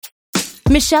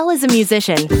Michelle is a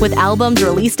musician with albums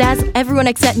released as Everyone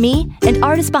Except Me and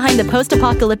artist behind the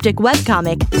post-apocalyptic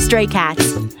webcomic Stray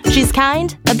Cats. She's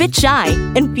kind, a bit shy,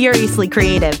 and furiously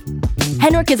creative.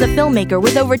 Henrik is a filmmaker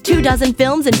with over 24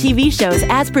 films and TV shows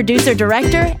as producer,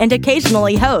 director, and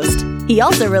occasionally host. He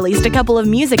also released a couple of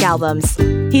music albums.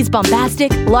 He's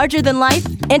bombastic, larger than life,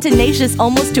 and tenacious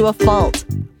almost to a fault.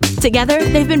 Together,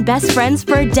 they've been best friends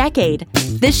for a decade.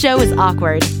 This show is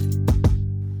awkward.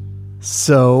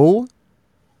 So,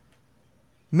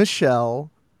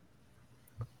 Michelle.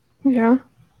 Yeah.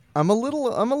 I'm a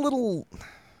little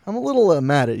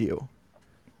mad at you.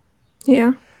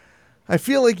 Yeah. I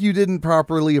feel like you didn't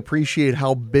properly appreciate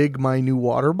how big my new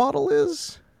water bottle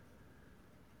is.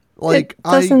 Like,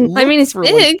 it's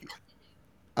big.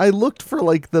 I looked for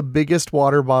like the biggest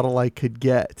water bottle I could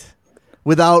get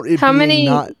without it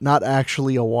being not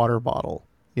actually a water bottle,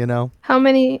 you know? How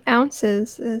many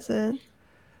ounces is it?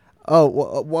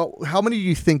 Oh, well, how many do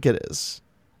you think it is?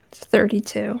 It's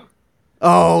 32.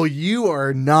 Oh, you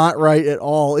are not right at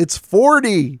all. It's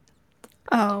 40.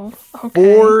 Oh,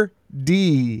 okay.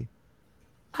 4D.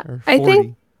 Or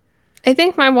 40. I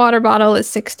think my water bottle is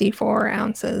 64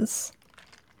 ounces.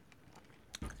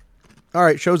 All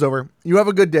right, show's over. You have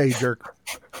a good day, jerk.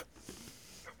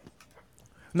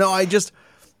 No, I've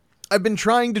been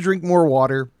trying to drink more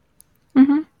water.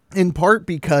 Mm-hmm. In part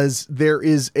because there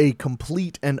is a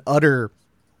complete and utter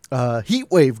heat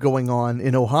wave going on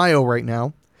in Ohio right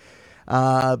now.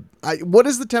 What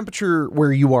is the temperature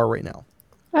where you are right now?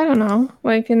 I don't know,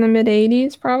 like in the mid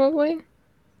 80s probably.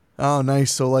 Oh,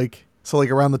 nice. So like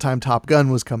around the time Top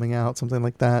Gun was coming out, something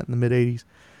like that in the mid 80s.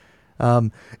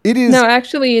 It is. No,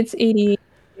 actually it's 88.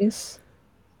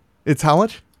 It's how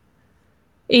much?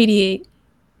 88.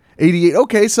 88.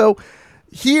 Okay, so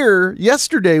here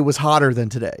yesterday was hotter than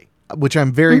today, which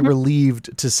I'm very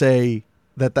relieved to say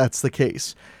that that's the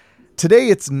case. Today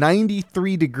it's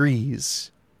 93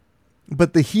 degrees,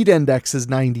 but the heat index is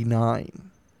 99.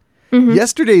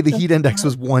 Yesterday, the heat index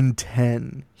was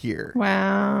 110 here.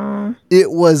 Wow.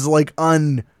 It was like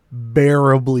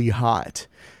unbearably hot.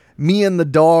 Me and the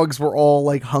dogs were all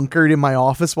like hunkered in my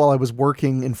office while I was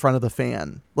working in front of the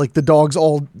fan. Like the dogs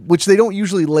all, which they don't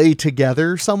usually lay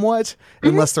together somewhat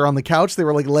unless they're on the couch. They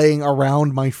were like laying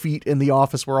around my feet in the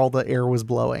office where all the air was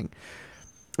blowing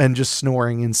and just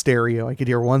snoring in stereo. I could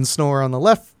hear one snore on the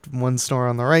left, one snore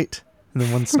on the right, and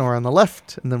then one snore on the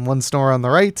left, and then one snore on the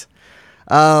right.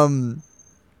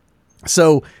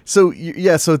 So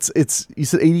it's you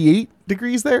said 88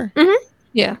 degrees there?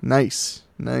 Yeah. Nice.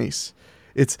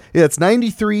 It's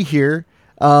 93 here.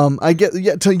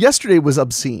 Yesterday was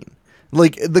obscene.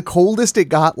 Like the coldest it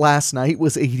got last night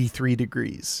was 83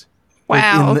 degrees.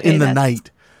 Wow. Like, in the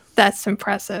night. That's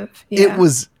impressive. Yeah.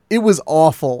 It was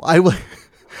awful. I would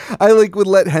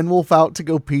let Henwolf out to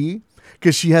go pee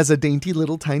because she has a dainty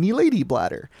little tiny lady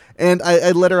bladder. And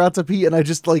I'd let her out to pee and I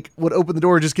just like would open the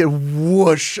door and just get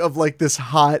whoosh of like this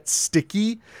hot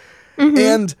sticky.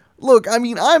 And look, I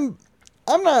mean, I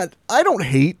don't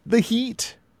hate the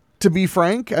heat, to be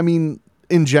frank. I mean,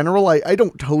 in general, I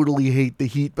don't totally hate the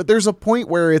heat, but there's a point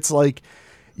where it's like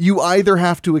you either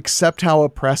have to accept how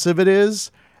oppressive it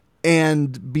is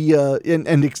and be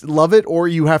love it, or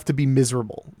you have to be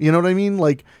miserable. You know what I mean?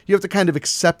 Like you have to kind of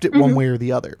accept it one way or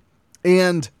the other.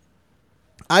 And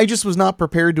I just was not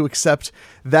prepared to accept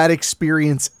that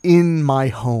experience in my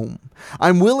home.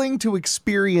 I'm willing to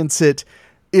experience it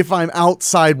if I'm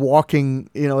outside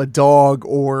walking, a dog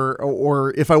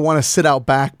or if I want to sit out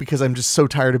back because I'm just so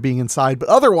tired of being inside. But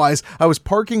otherwise, I was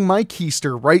parking my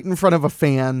Keister right in front of a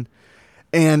fan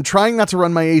and trying not to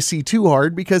run my AC too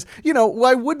hard because,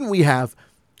 why wouldn't we have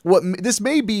this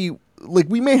may be like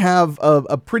we may have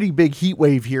a pretty big heat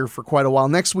wave here for quite a while.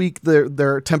 Next week,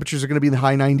 their temperatures are going to be in the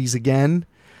high 90s again.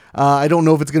 I don't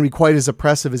know if it's going to be quite as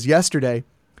oppressive as yesterday.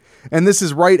 And this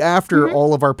is right after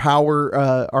all of our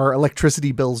our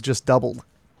electricity bills just doubled.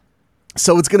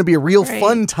 So it's going to be a real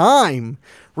fun time.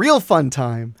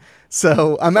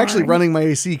 So I'm actually running my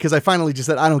AC because I finally just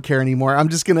said, I don't care anymore. I'm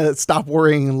just going to stop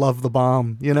worrying and love the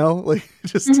bomb, like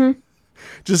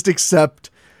just accept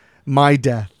my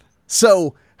death.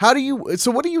 So what do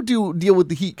you deal with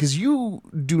the heat? Because you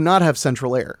do not have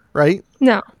central air, right?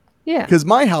 No. Yeah. Because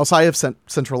my house, I have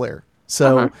central air.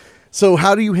 So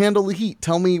how do you handle the heat?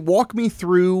 Walk me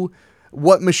through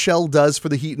what Michelle does for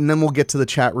the heat, and then we'll get to the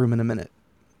chat room in a minute.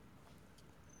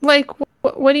 Like,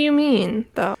 what do you mean,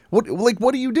 though? What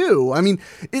do you do? I mean,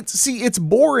 it's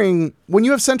boring. When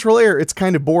you have central air, it's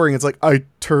kind of boring. It's like, I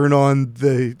turn on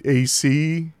the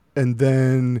AC, and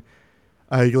then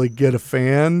I, get a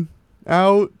fan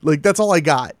out. Like, that's all I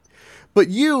got. But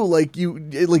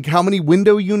like how many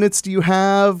window units do you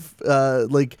have?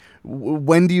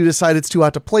 When do you decide it's too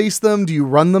hot to place them? Do you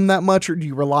run them that much, or do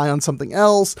you rely on something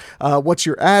else? What's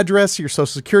your address, your social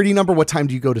security number? What time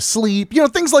do you go to sleep?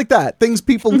 Things like that. Things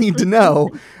people need to know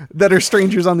that are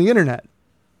strangers on the internet.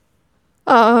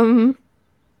 My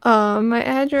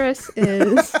address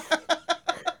is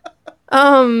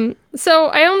so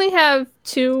I only have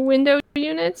 2 window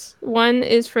units. One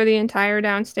is for the entire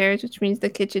downstairs, which means the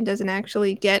kitchen doesn't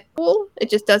actually get cool. It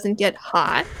just doesn't get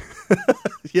hot.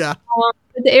 Yeah.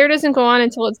 The air doesn't go on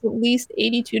until it's at least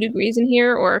 82 degrees in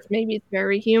here, or if maybe it's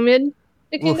very humid,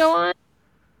 it can go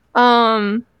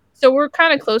on. So we're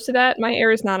kind of close to that. My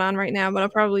air is not on right now, but I'll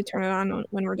probably turn it on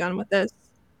when we're done with this.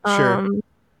 Sure.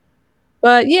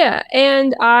 But yeah,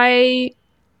 and my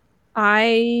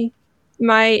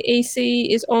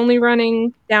AC is only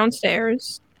running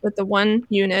downstairs with the 1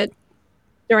 unit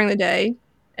during the day,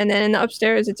 and then in the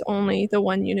upstairs it's only the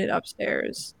 1 unit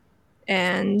upstairs,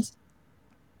 and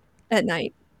at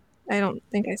night. I don't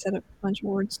think I said a bunch of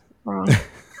words wrong,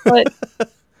 but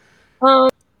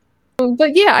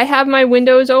yeah, I have my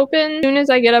windows open. As soon as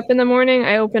I get up in the morning,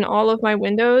 I open all of my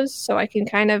windows so I can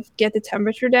kind of get the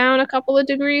temperature down a couple of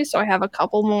degrees, so I have a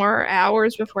couple more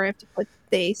hours before I have to put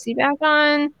the AC back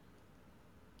on.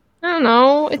 I don't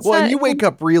know. And you wake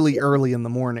up really early in the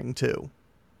morning too.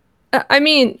 I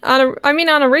mean, on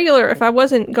a regular, if I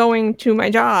wasn't going to my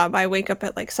job, I wake up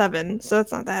at like 7, so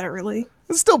that's not that early.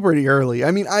 It's still pretty early.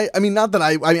 I mean, not that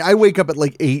I wake up at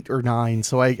like 8 or 9,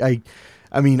 so I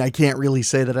can't really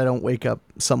say that I don't wake up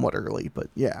somewhat early, but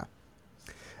yeah.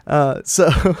 So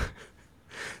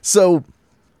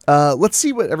let's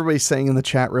see what everybody's saying in the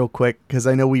chat real quick, because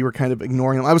I know we were kind of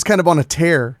ignoring them. I was kind of on a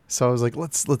tear, so I was like,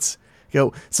 let's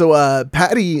go. So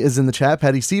Patty is in the chat.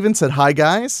 Patty Stevens said, "Hi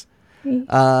guys."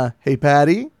 Hey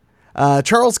Patty.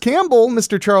 Charles Campbell,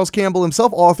 Mr. Charles Campbell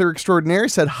himself, author extraordinaire,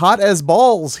 said, "Hot as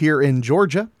balls here in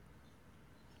Georgia."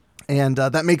 And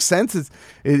that makes sense.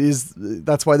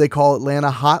 That's why they call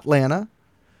Atlanta Hotlanta.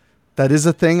 That is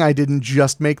a thing. I didn't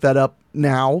just make that up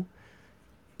now.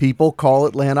 People call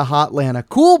Atlanta Hotlanta.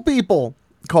 Cool people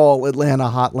call Atlanta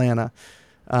Hotlanta.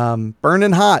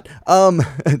 Burning hot.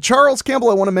 Charles Campbell,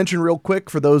 I want to mention real quick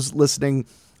for those listening,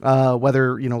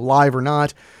 whether live or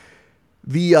not.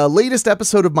 The latest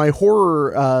episode of my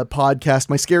horror podcast,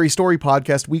 my scary story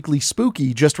podcast, Weekly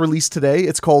Spooky, just released today.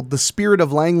 It's called The Spirit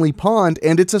of Langley Pond,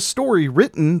 and it's a story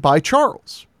written by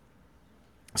Charles.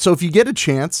 So if you get a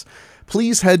chance,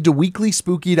 please head to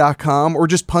weeklyspooky.com or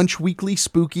just punch Weekly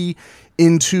Spooky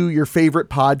into your favorite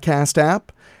podcast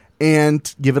app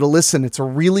and give it a listen. It's a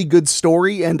really good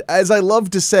story, and as I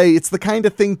love to say, it's the kind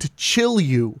of thing to chill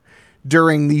you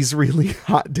during these really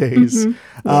hot days. Mm-hmm.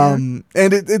 Yeah.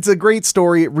 And it's a great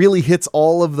story. It really hits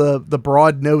all of the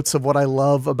broad notes of what I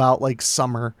love about like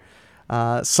summer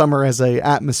as a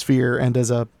atmosphere and as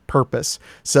a purpose.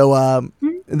 So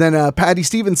then Patty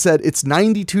Stevens said, "It's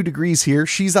 92 degrees here."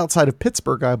 She's outside of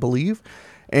Pittsburgh, I believe.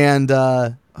 And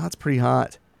that's pretty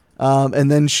hot. And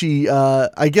then she,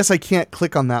 I guess I can't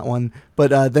click on that one,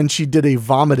 but then she did a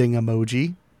vomiting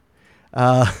emoji.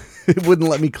 It wouldn't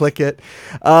let me click it.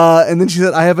 And then she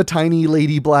said, "I have a tiny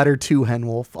lady bladder too,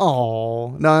 Henwolf."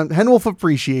 Oh, no, Henwolf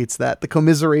appreciates that. The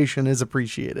commiseration is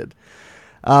appreciated.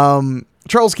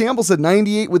 Charles Campbell said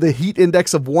 98 with a heat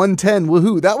index of 110.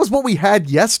 Woohoo. That was what we had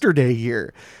yesterday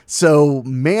here. So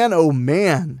man, oh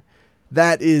man,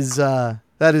 that is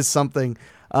something.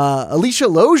 Alicia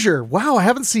Lozier. Wow, I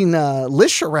haven't seen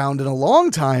Lish around in a long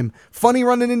time. Funny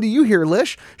running into you here,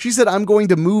 Lish. She said, "I'm going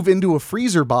to move into a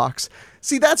freezer box."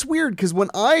 See, that's weird, because when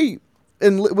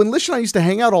Lish and I used to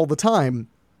hang out all the time,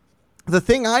 the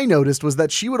thing I noticed was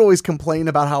that she would always complain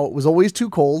about how it was always too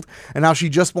cold and how she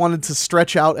just wanted to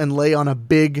stretch out and lay on a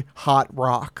big hot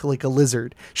rock like a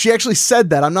lizard. She actually said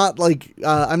that. I'm not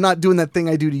doing that thing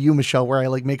I do to you, Michelle, where I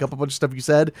like make up a bunch of stuff you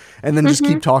said and then just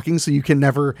keep talking so you can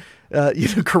never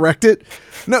correct it.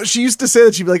 No, she used to say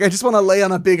that. She'd be like, "I just want to lay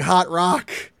on a big hot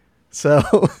rock." So,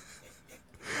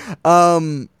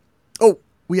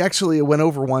 we actually went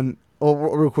over one. Oh,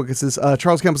 real quick, it says,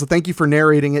 Charles Campbell said, "Thank you for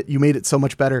narrating it. You made it so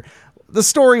much better." The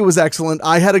story was excellent.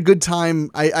 I had a good time.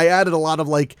 I added a lot of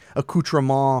like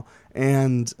accoutrement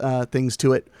and things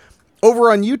to it.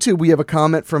 Over on YouTube, we have a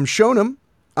comment from Shonam.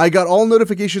 "I got all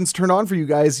notifications turned on for you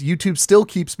guys. YouTube still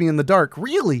keeps me in the dark."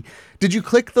 Really? Did you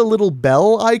click the little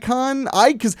bell icon?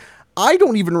 Because I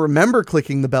don't even remember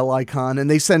clicking the bell icon, and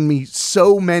they send me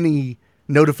so many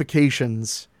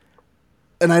notifications.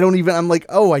 And I'm like,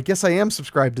 oh, I guess I am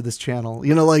subscribed to this channel.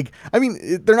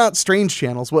 They're not strange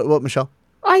channels. What, Michelle?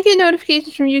 I get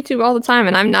notifications from YouTube all the time,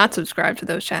 and I'm not subscribed to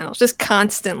those channels, just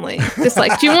constantly. Just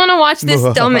like, do you want to watch this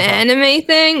dumb anime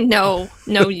thing? No,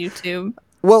 YouTube.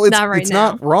 Well, Not right it's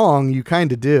now. not wrong. You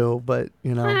kind of do, but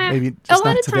maybe A just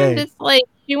lot not of today. times it's like, do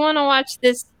you want to watch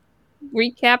this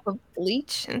recap of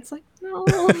Bleach? And it's like, no.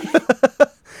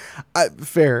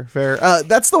 Fair.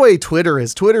 That's the way Twitter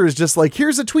is. Twitter is just like,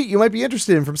 here's a tweet you might be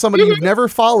interested in from somebody you've never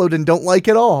followed and don't like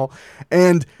at all.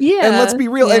 And let's be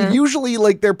real. And usually,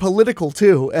 like, they're political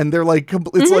too. And they're like,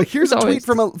 it's like, here's a tweet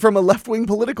from a left-wing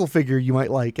political figure you might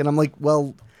like. And I'm like,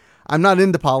 well, I'm not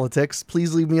into politics.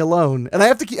 Please leave me alone. And I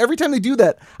have to every time they do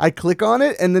that, I click on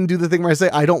it and then do the thing where I say,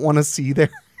 I don't want to see their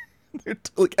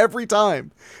like every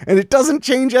time. And it doesn't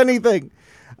change anything.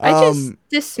 I just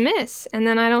dismiss, and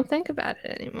then I don't think about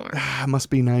it anymore. Must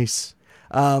be nice.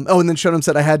 And then Shonem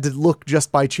said I had to look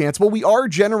just by chance. Well, we are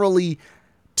generally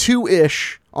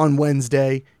 2-ish on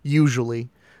Wednesday, usually.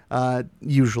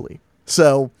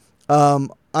 So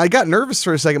I got nervous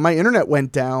for a second. My internet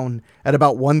went down at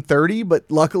about 1:30, but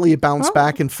luckily it bounced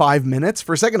back in 5 minutes.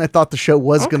 For a second, I thought the show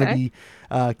was going to be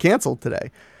canceled today.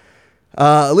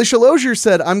 Alicia Lozier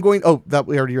said, we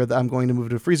already read that. I'm going to move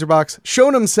to a freezer box.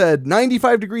 Shonem said,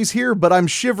 95 degrees here, but I'm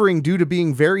shivering due to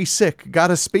being very sick. Got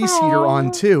a space heater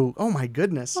on too. Oh my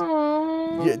goodness.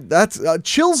 Yeah, that's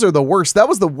chills are the worst. That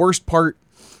was the worst part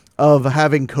of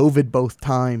having COVID both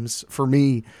times for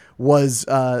me was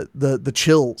the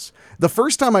chills. The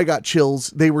first time I got chills,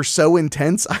 they were so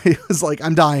intense. I was like,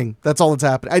 I'm dying. That's all that's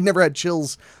happened. I'd never had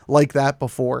chills like that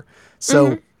before.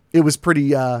 So it was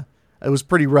pretty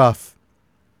rough.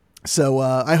 So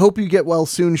I hope you get well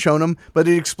soon, Shonem, but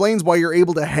it explains why you're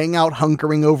able to hang out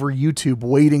hunkering over YouTube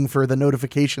waiting for the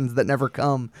notifications that never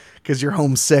come because you're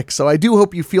homesick. So I do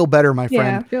hope you feel better, my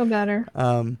friend. Yeah, feel better.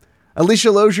 Alicia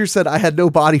Lozier said, I had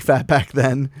no body fat back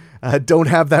then. Don't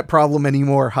have that problem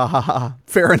anymore. Ha ha ha.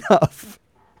 Fair enough.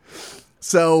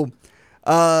 So,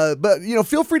 but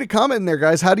feel free to comment in there,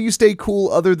 guys. How do you stay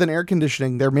cool other than air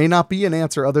conditioning? There may not be an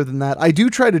answer other than that. I do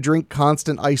try to drink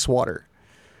constant ice water.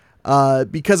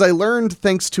 Because I learned,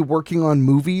 thanks to working on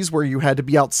movies where you had to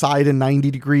be outside in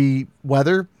 90-degree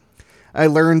weather, I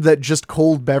learned that just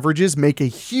cold beverages make a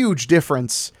huge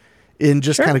difference in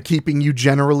just kind of keeping you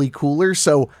generally cooler.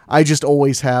 So I just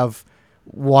always have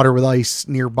water with ice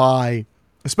nearby,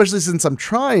 especially since I'm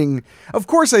trying. Of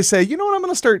course, I say, you know what, I'm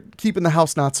going to start keeping the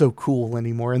house not so cool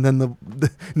anymore. And then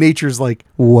the nature's like,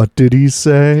 what did he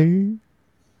say?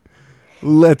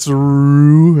 Let's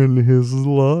ruin his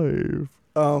life.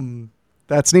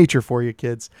 That's nature for you,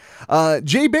 kids.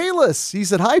 Jay Bayless, he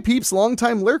said, hi peeps,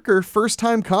 longtime lurker, first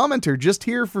time commenter, just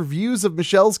here for views of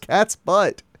Michelle's cat's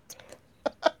butt.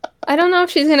 I don't know if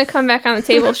she's going to come back on the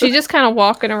table. She's just kind of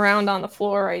walking around on the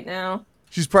floor right now.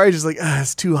 She's probably just like,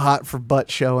 it's too hot for butt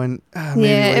showing. Maybe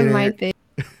yeah, later. it might be.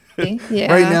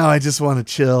 Yeah. Right now, I just want to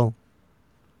chill.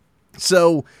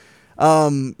 So,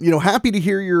 happy to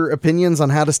hear your opinions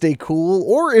on how to stay cool,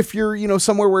 or if you're,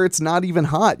 somewhere where it's not even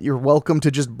hot, you're welcome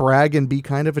to just brag and be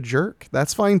kind of a jerk.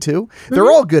 That's fine too. They're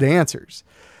all good answers.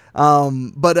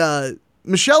 But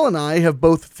Michelle and I have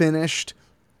both finished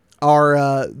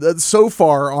our, so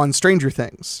far on Stranger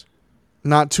Things,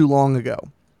 not too long ago.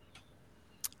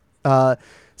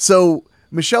 So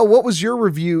Michelle, what was your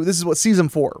review? This is what season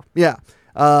 4. Yeah.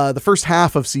 The first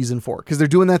half of season 4, because they're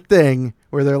doing that thing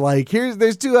where they're like,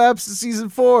 there's 2 eps of season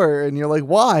 4, and you're like,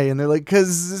 why? And they're like,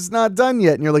 because it's not done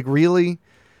yet. And you're like, really?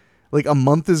 Like a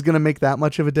month is gonna make that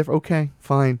much of a difference? Okay,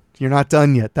 fine. You're not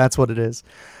done yet. That's what it is.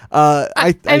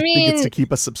 I think it's to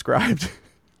keep us subscribed.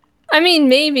 I mean,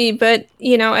 maybe, but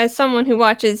as someone who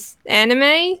watches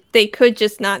anime, they could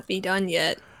just not be done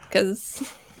yet, because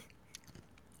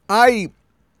I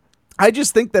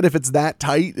just think that if it's that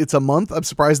tight, it's a month. I'm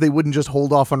surprised they wouldn't just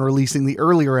hold off on releasing the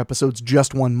earlier episodes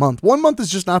just 1 month. 1 month is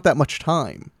just not that much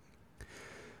time.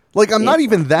 Like, I'm not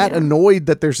even that annoyed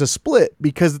that there's a split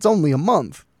because it's only a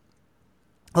month.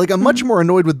 Like, I'm much more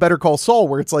annoyed with Better Call Saul,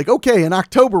 where it's like, okay, in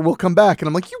October we'll come back. And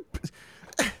I'm like,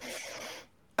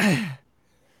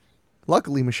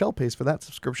 Luckily, Michelle pays for that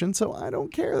subscription, so I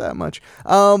don't care that much.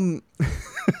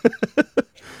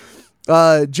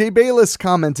 Jay Bayless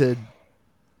commented,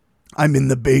 I'm in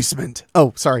the basement.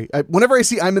 Oh, sorry. Whenever I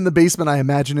see I'm in the basement, I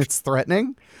imagine it's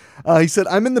threatening. He said,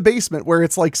 I'm in the basement where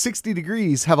it's like 60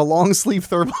 degrees, have a long sleeve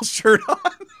thermal shirt on.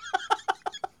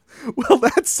 Well,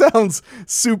 that sounds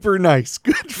super nice.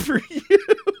 Good for you.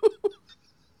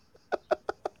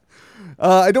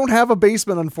 I don't have a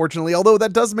basement, unfortunately, although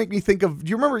that does make me think of, do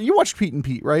you remember, you watched Pete and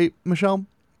Pete, right, Michelle?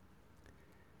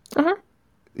 Uh-huh.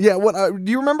 Yeah.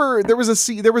 Do you remember there was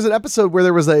an episode where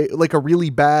there was a really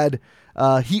bad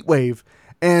heat wave,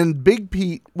 And Big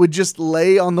Pete would just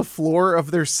lay on the floor of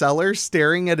their cellar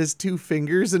staring at his 2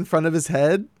 fingers in front of his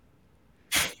head.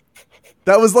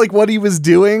 That was like what he was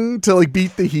doing to like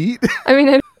beat the heat. I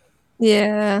mean,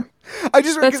 yeah.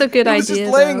 That's a good idea. He was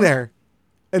just laying though. there.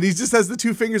 And he just has the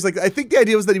 2 fingers. Like, I think the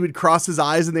idea was that he would cross his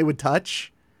eyes and they would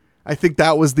touch. I think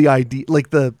that was the idea,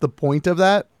 like the point of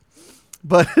that.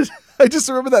 But I just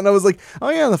remember that and I was like, oh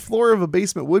yeah, the floor of a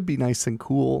basement would be nice and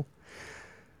cool.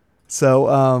 So,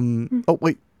 oh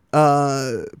wait.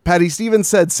 Patty Stevens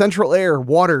said central air,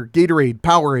 water, Gatorade,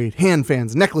 Powerade, hand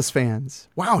fans, necklace fans.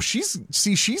 Wow, she's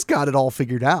got it all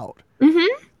figured out.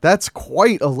 Mm-hmm. That's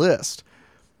quite a list.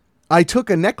 I took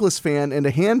a necklace fan and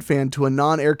a hand fan to a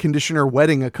non-air conditioner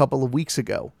wedding a couple of weeks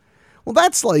ago. Well,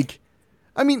 that's like,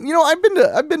 I mean, you know, I've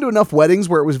been to enough weddings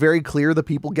where it was very clear the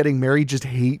people getting married just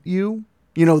hate you.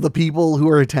 You know, the people who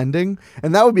are attending,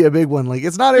 and that would be a big one. Like,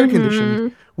 it's not air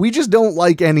conditioned. We just don't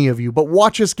like any of you, but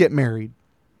watch us get married.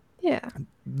 Yeah.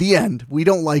 The end. We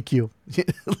don't like you.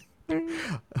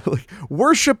 Like,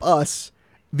 worship us.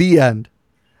 The end.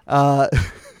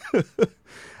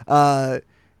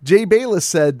 Jay Bayless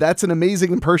said, that's an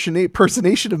amazing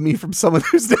impersonation of me from someone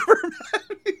who's never met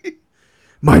me.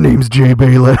 My name's Jay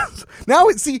Bayless. Now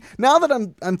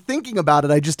that I'm thinking about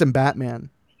it, I just am Batman.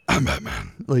 I'm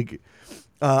Batman. Like,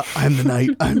 I'm the night.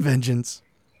 I'm vengeance.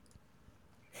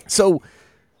 So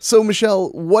Michelle,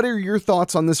 what are your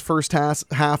thoughts on this first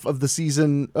half of the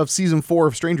season 4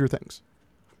 of Stranger Things?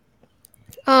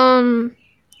 I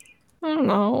don't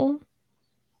know.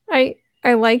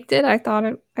 I liked it. I thought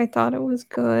it was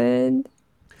good.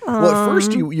 Well, at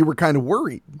first you were kind of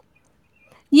worried.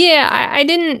 Yeah, I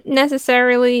didn't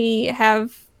necessarily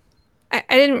have. I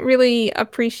didn't really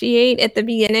appreciate at the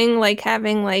beginning, like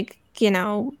having like, you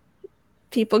know,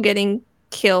 people getting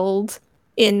killed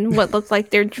in what looked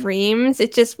like their dreams.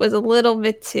 It just was a little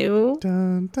bit too.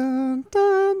 Dun, dun,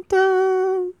 dun,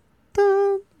 dun,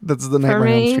 dun. That's the Nightmare on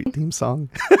Elm Street theme song.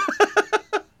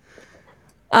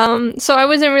 So I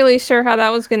wasn't really sure how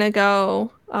that was gonna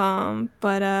go.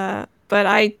 But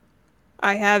I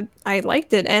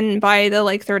liked it, and by the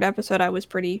like 3rd episode, I was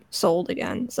pretty sold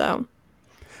again. So,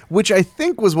 which I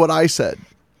think was what I said.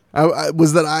 I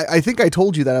think I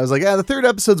told you that. I was like, yeah, the 3rd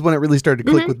episode's when it really started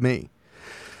to click with me.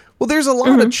 Well, there's a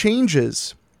lot of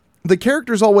changes. The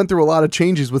characters all went through a lot of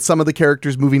changes, with some of the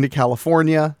characters moving to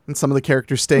California and some of the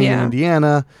characters staying in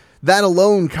Indiana. That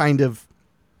alone kind of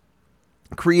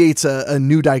creates a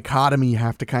new dichotomy you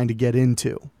have to kind of get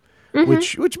into,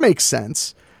 which makes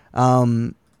sense.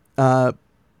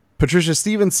 Patricia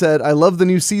Stevens said, I love the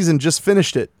new season, just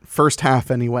finished it. First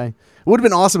half anyway. It would have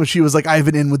been awesome if she was like, I have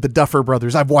an in with the Duffer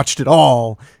Brothers. I've watched it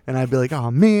all. And I'd be like,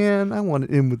 oh man, I want it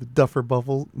in with the Duffer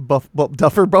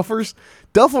Buffers.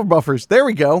 There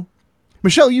we go.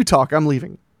 Michelle, you talk. I'm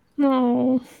leaving.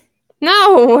 No.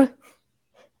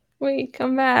 Wait,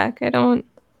 come back. I don't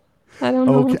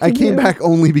know. Okay, I came back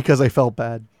only because I felt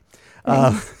bad.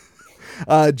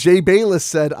 Jay Bayless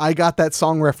said, I got that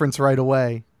song reference right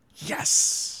away.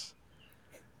 Yes.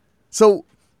 So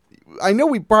I know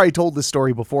we probably told this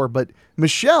story before, but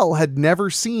Michelle had never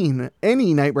seen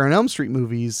any Nightmare on Elm Street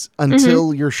movies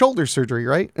until your shoulder surgery,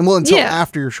 right? And until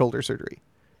after your shoulder surgery.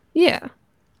 Yeah.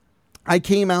 I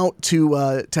came out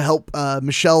to help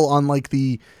Michelle on like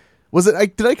did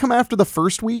I come after the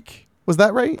first week? Was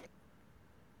that right?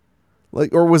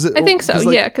 Like, or was it? I think so.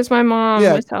 Like, yeah, because my mom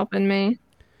was helping me.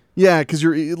 Yeah, because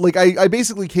you're like, I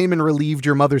basically came and relieved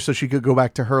your mother so she could go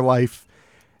back to her life,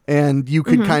 and you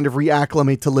could kind of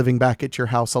reacclimate to living back at your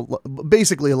house,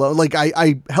 basically alone. Like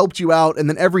I helped you out, and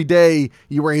then every day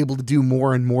you were able to do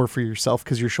more and more for yourself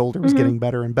because your shoulder was getting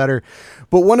better and better.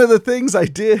 But one of the things I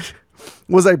did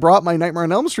was I brought my Nightmare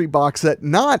on Elm Street box set,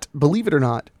 believe it or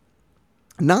not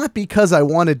because I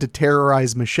wanted to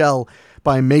terrorize Michelle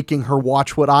by making her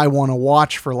watch what I want to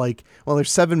watch for like, well,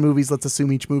 there's 7 movies. Let's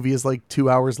assume each movie is like 2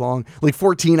 hours long, like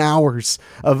 14 hours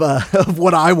of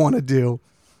what I want to do.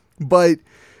 But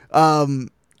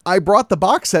I brought the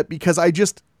box set because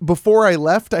before I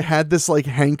left, I had this like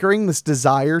hankering, this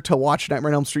desire to watch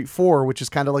Nightmare on Elm Street 4, which is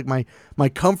kind of like my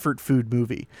comfort food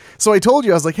movie. So I told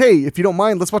you, I was like, hey, if you don't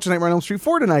mind, let's watch Nightmare on Elm Street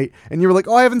 4 tonight. And you were like,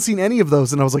 oh, I haven't seen any of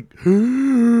those. And I was like,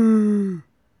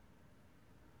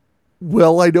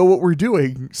 well, I know what we're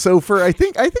doing. So for, I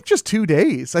think just 2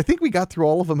 days, I think we got through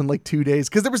all of them in like 2 days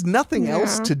because there was nothing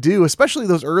else to do, especially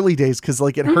those early days. Cause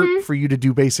like it hurt for you to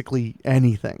do basically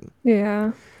anything.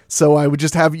 Yeah. So we would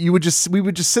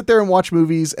just sit there and watch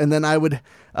movies. And then I would,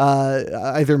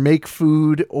 either make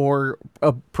food or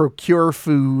procure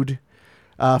food,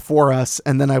 for us.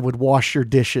 And then I would wash your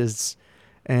dishes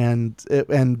and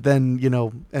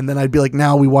then I'd be like,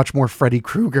 now we watch more Freddy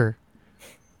Krueger.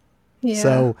 Yeah.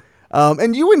 So,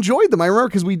 and you enjoyed them. I remember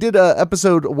because we did a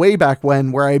episode way back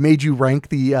when where I made you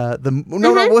rank no,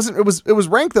 it wasn't. It was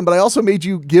rank them, but I also made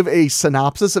you give a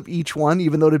synopsis of each one,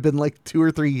 even though it had been like 2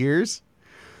 or 3 years.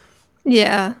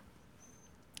 Yeah.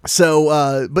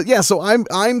 So, but yeah, so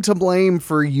I'm to blame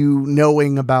for you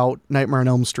knowing about Nightmare on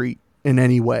Elm Street in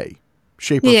any way,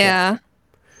 shape, or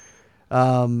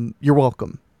form. You're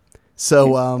welcome.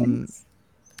 So,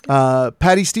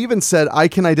 Patty Stevens said, I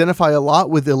can identify a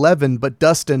lot with 11, but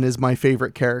Dustin is my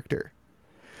favorite character.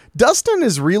 Dustin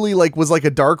is really was like a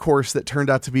dark horse that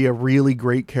turned out to be a really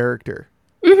great character.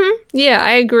 Mm-hmm. Yeah,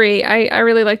 I agree. I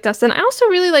really like Dustin. I also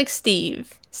really like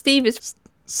Steve. Steve is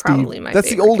probably my That's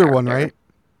favorite the older character. one, right?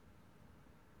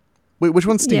 Wait, which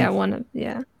one's Steve?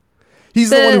 Yeah.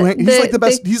 He's the one who, he's like the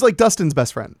best. He's like Dustin's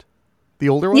best friend. The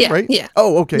older one, right? Yeah.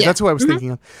 Oh, okay. Yeah. That's who I was thinking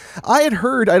of. I had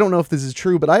heard, I don't know if this is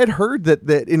true, but I had heard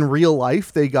that in real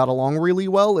life they got along really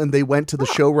well, and they went to the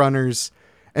showrunners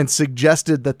and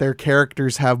suggested that their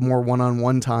characters have more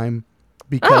one-on-one time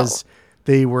because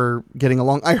they were getting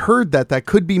along. I heard that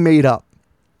could be made up.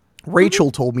 Rachel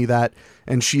told me that,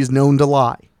 and she is known to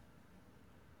lie.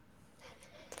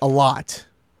 A lot.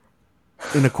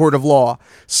 In a court of law.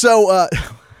 So, I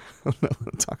don't know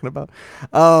what I'm talking about.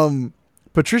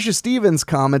 Patricia Stevens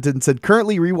commented and said,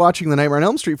 currently rewatching the Nightmare on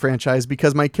Elm Street franchise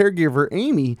because my caregiver,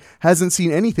 Amy, hasn't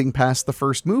seen anything past the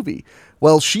first movie.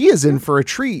 Well, she is in for a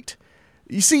treat.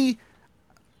 You see,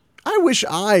 I wish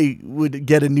I would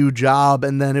get a new job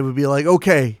and then it would be like,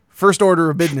 okay, first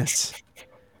order of business.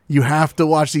 You have to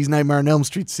watch these Nightmare on Elm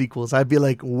Street sequels. I'd be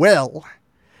like, well,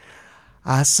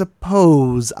 I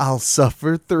suppose I'll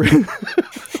suffer through.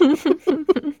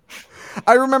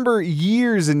 I remember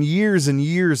years and years and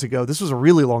years ago, this was a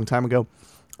really long time ago,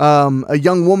 a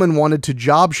young woman wanted to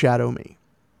job shadow me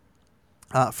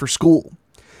for school.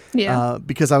 Yeah.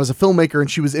 Because I was a filmmaker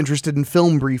and she was interested in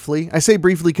film briefly. I say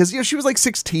briefly because she was like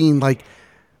 16, like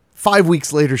 5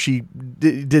 weeks later, she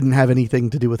didn't have anything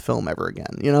to do with film ever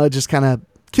again. It just kind of,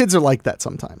 kids are like that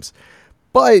sometimes.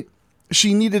 But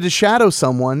she needed to shadow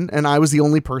someone and I was the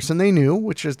only person they knew,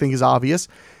 which I think is obvious.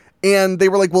 And they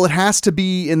were like, well, it has to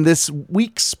be in this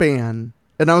week span.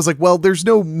 And I was like, well, there's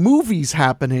no movies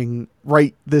happening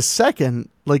right this second.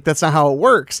 Like, that's not how it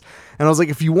works. And I was like,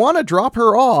 if you want to drop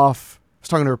her off, I was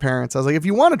talking to her parents. I was like, if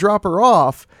you want to drop her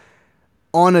off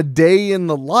on a day in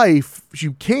the life,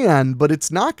 you can, but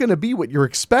it's not going to be what you're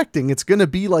expecting. It's going to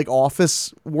be like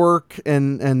office work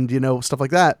and stuff like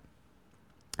that.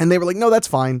 And they were like, no, that's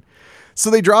fine. So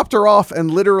they dropped her off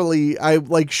and literally I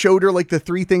showed her the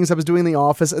 3 things I was doing in the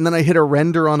office. And then I hit a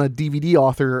render on a DVD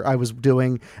author I was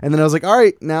doing. And then I was like, all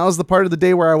right, now's the part of the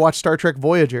day where I watch Star Trek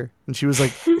Voyager. And she was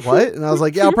like, what? And I was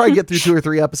like, yeah, I'll probably get through 2 or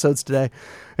 3 episodes today.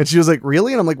 And she was like,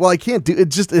 really? And I'm like, well, I can't do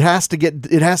it.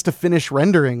 It has to finish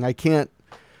rendering. I can't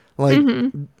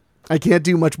I can't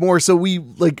do much more. So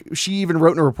she even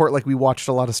wrote in a report, we watched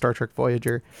a lot of Star Trek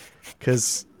Voyager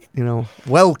because,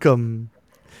 welcome.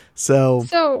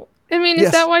 So, I mean, yes.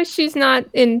 Is that why she's not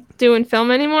doing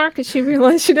film anymore? Because she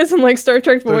realized she doesn't like Star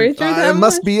Trek Voyager that It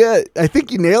must much? be it. I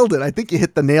think you nailed it. I think you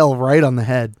hit the nail right on the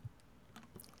head.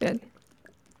 Good.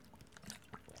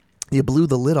 You blew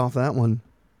the lid off that one.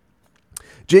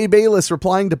 Jay Bayless,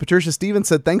 replying to Patricia Stevens,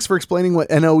 said, thanks for explaining what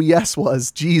NOES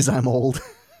was. Jeez, I'm old.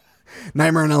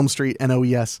 Nightmare on Elm Street,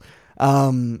 NOES.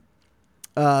 And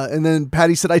then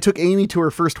Patty said, I took Amy to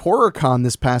her first horror con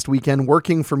this past weekend.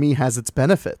 Working for me has its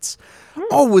benefits.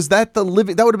 Oh, was that that would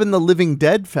have been the Living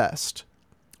Dead Fest,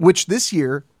 which this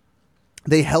year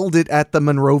they held it at the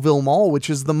Monroeville Mall, which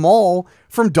is the mall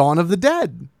from Dawn of the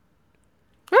Dead.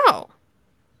 Oh.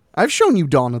 I've shown you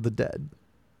Dawn of the Dead.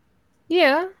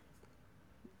 Yeah.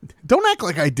 Don't act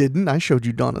like I didn't. I showed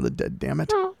you Dawn of the Dead, damn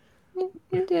it. Oh,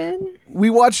 you did. We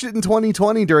watched it in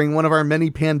 2020 during one of our many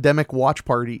pandemic watch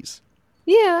parties.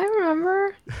 Yeah, I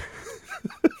remember.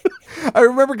 I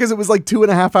remember because it was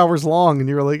 2.5 hours long and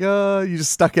you were like, you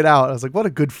just stuck it out. I was like, what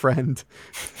a good friend.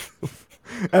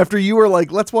 After you were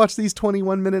like, let's watch these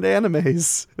 21-minute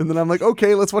animes. And then I'm like,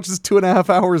 okay, let's watch this 2.5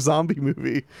 hour zombie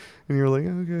movie. And you're like,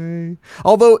 okay.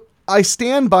 Although I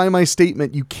stand by my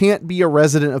statement, you can't be a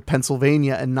resident of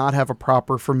Pennsylvania and not have a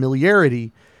proper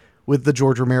familiarity with the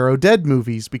George Romero Dead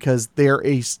movies because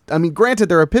granted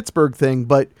they're a Pittsburgh thing,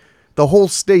 but the whole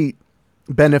state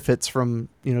benefits from,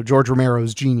 George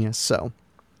Romero's genius. So,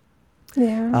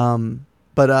 Yeah. And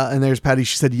there's Patty.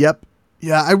 She said, yep.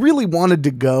 Yeah, I really wanted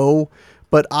to go,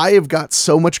 but I have got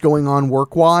so much going on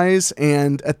work-wise,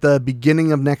 and at the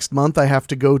beginning of next month, I have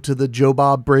to go to the Joe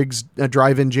Bob Briggs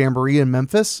Drive-In Jamboree in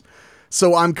Memphis.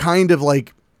 So I'm kind of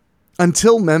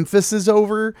until Memphis is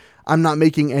over, I'm not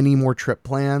making any more trip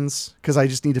plans because I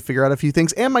just need to figure out a few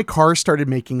things. And my car started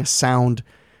making a sound.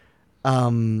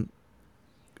 Okay,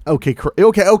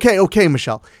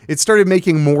 Michelle. It started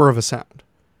making more of a sound.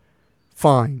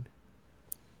 Fine.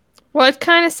 What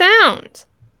kind of sound?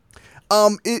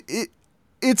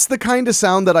 It's the kind of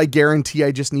sound that I guarantee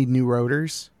I just need new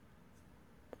rotors.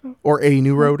 Or a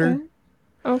new rotor.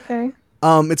 Okay.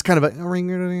 It's kind of a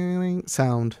ring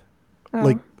sound.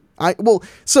 Oh.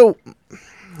 So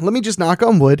let me just knock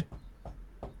on wood.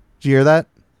 Did you hear that?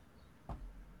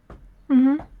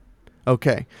 Mm-hmm.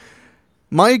 Okay.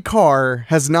 My car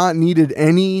hasn't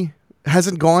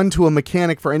gone to a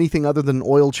mechanic for anything other than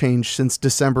oil change since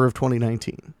December of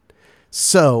 2019.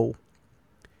 So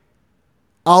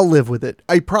I'll live with it.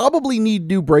 I probably need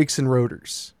new brakes and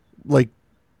rotors, like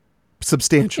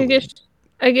substantially.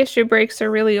 I guess your brakes are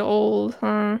really old,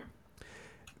 huh?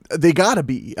 They gotta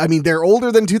be. I mean, they're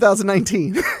older than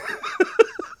 2019.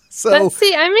 So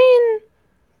see, I mean,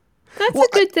 that's a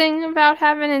good thing about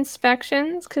having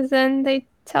inspections, because then they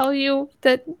tell you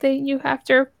that you have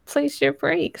to replace your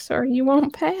brakes or you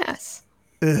won't pass.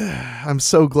 I'm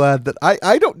so glad that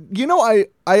I don't,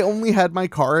 I only had my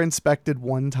car inspected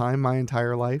one time my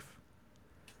entire life.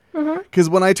 Because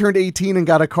when I turned 18 and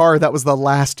got a car, that was the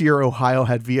last year Ohio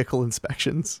had vehicle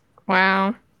inspections.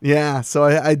 Wow. Yeah, so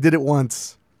I did it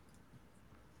once.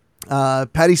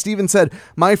 Patty Stevens said,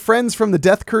 my friends from the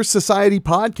Death Curse Society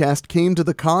podcast came to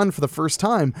the con for the first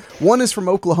time. One is from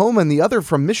Oklahoma and the other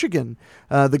from Michigan.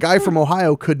 The guy from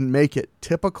Ohio couldn't make it.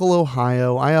 Typical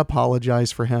Ohio. I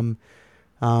apologize for him.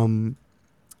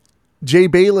 Jay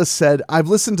Bayless said, I've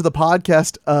listened to the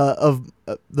podcast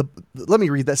let me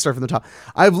read that, start from the top.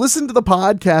 I've listened to the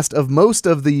podcast of most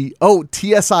of the,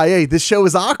 TSIA, this show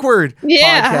is awkward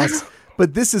podcasts.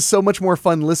 But this is so much more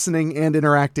fun listening and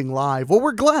interacting live. Well,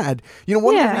 we're glad.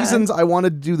 One of the reasons I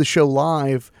wanted to do the show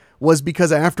live was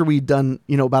because after we'd done,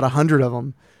 about 100 of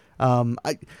them,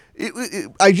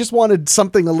 I just wanted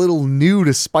something a little new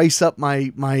to spice up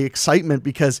my excitement,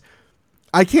 because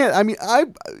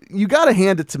you got to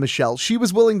hand it to Michelle. She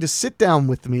was willing to sit down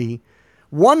with me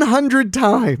 100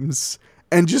 times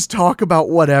and just talk about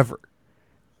whatever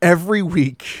every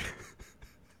week.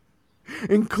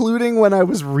 Including when I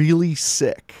was really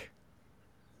sick.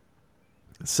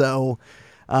 So,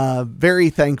 very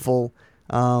thankful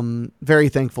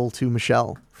to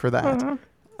Michelle for that.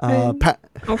 Okay.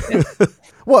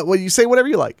 What, you say whatever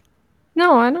you like?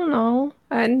 No, I don't know.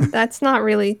 And that's not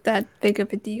really that big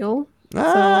of a deal.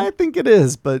 I think it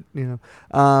is, but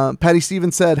Patty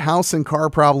Stevens said house and car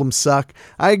problems suck.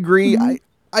 I agree. Mm-hmm.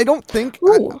 I don't think.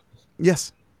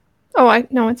 Yes. Oh,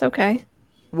 no, it's okay.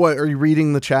 What, are you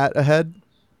reading the chat ahead?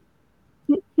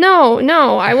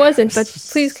 No, I wasn't, but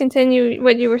please continue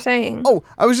what you were saying. Oh,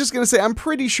 I was just going to say, I'm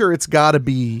pretty sure it's got to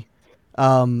be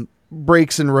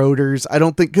brakes and rotors. I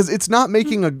don't think, because it's not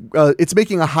making it's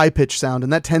making a high-pitched sound,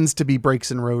 and that tends to be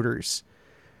brakes and rotors,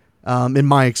 in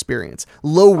my experience.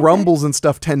 Low rumbles and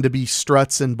stuff tend to be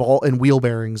struts and wheel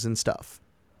bearings and stuff.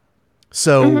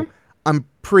 So I'm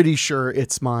pretty sure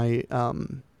it's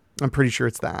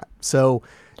that. So,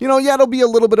 it'll be a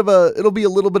little bit of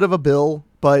a bill,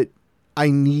 but I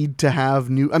need to have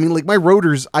my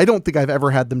rotors, I don't think I've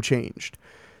ever had them changed.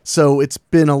 So it's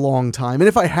been a long time. And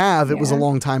if I have, it was a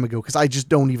long time ago, because I just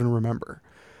don't even remember.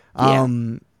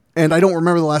 And I don't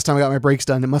remember the last time I got my brakes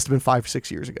done. It must have been 5 or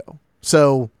 6 years ago.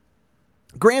 So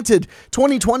granted,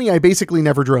 2020, I basically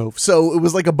never drove. So it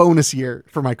was like a bonus year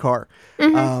for my car.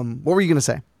 What were you going to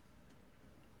say?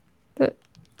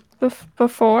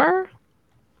 Before?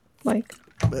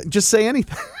 Just say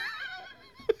anything.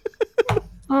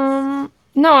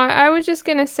 No, I was just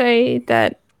gonna say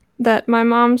that my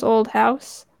mom's old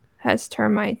house has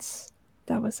termites.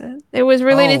 That was it. It was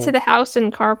related to the house,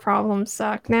 and car problems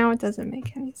suck. Now it doesn't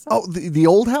make any sense. Oh, the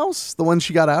old house? The one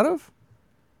she got out of?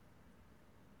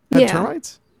 Had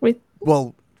termites?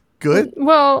 Well, good.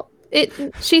 Well,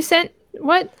 she sent,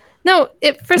 what? No,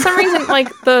 for some reason,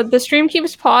 the stream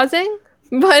keeps pausing,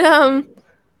 but,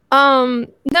 no,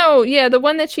 the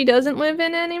one that she doesn't live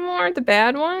in anymore, the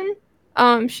bad one,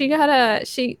 she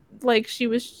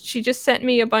just sent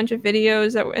me a bunch of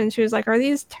videos and she was like, are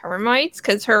these termites?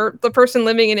 Because the person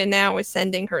living in it now is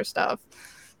sending her stuff.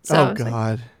 So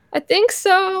God. I think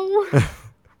so.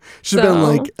 Should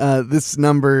have been this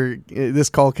number, this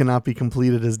call cannot be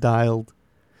completed as dialed.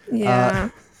 Yeah.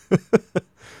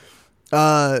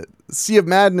 Sea of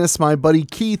Madness, my buddy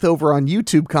Keith over on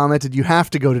YouTube commented, you have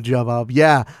to go to Jobob.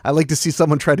 Yeah, I like to see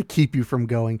someone try to keep you from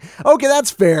going. Okay, that's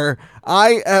fair.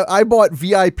 I bought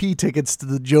VIP tickets to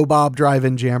the Jobob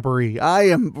Drive-In Jamboree. I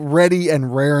am ready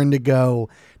and raring to go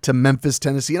to Memphis,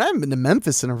 Tennessee. And I haven't been to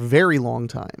Memphis in a very long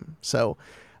time. So,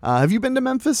 have you been to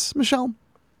Memphis, Michelle?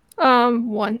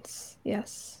 Once,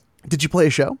 yes. Did you play a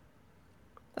show?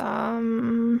 I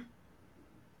don't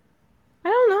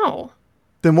know.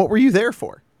 Then what were you there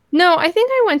for? No, I think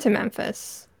I went to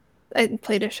Memphis. I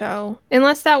played a show.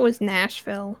 Unless that was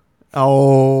Nashville.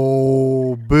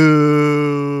 Oh,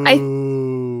 boo. I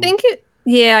think it...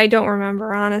 Yeah, I don't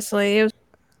remember, honestly.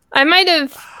 I might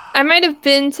have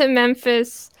been to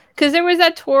Memphis... Because there was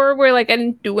that tour where, like, I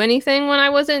didn't do anything when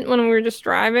we were just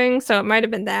driving. So it might have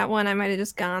been that one. I might have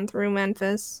just gone through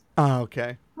Memphis. Oh,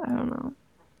 okay. I don't know.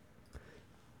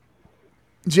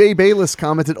 Jay Bayless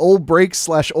commented, old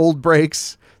brakes/old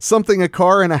brakes. Something a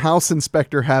car and a house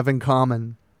inspector have in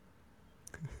common.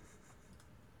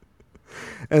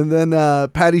 And then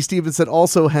Patty Stevens said,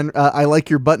 also, I like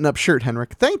your button-up shirt,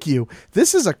 Henrik. Thank you.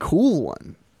 This is a cool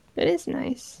one. It is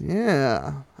nice.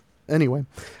 Yeah. Anyway,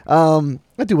 I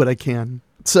do what I can.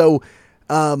 So,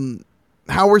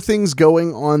 how are things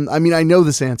going on? I mean, I know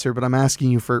this answer, but I'm asking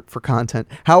you for content.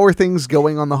 How are things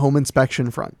going on the home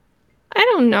inspection front? I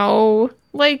don't know.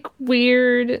 Like,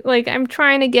 weird. Like, I'm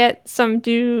trying to get some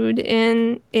dude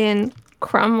in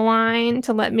Crumline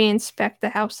to let me inspect the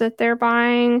house that they're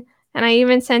buying. And I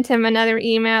even sent him another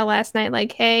email last night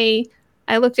like, hey,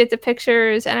 I looked at the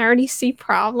pictures and I already see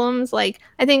problems. Like,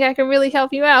 I think I can really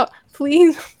help you out.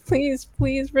 Please, please,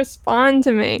 please respond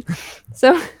to me.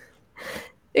 So,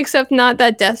 except not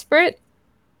that desperate.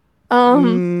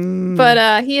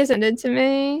 But he hasn't did to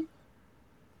me.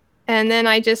 And then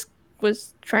I just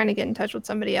was trying to get in touch with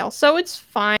somebody else. So it's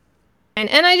fine. And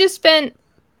I just spent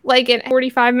like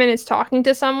 45 minutes talking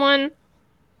to someone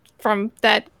from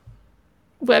that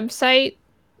website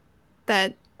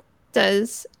that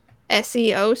does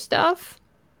SEO stuff.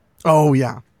 Oh,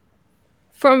 yeah.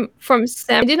 From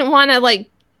Sam. I didn't want to, like,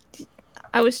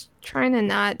 I was trying to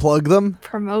not plug them,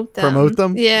 promote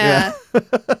them. Yeah.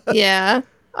 Yeah.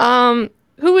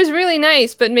 Who was really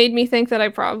nice, but made me think that I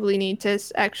probably need to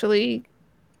actually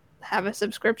have a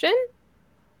subscription.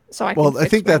 So I I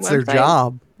think that's their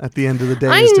job at the end of the day.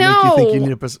 I is to know. make you think you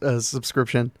need a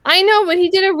subscription. I know, but he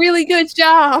did a really good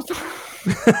job.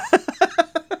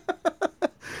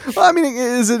 Well, I mean,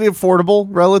 is it affordable,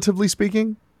 relatively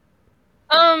speaking?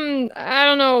 I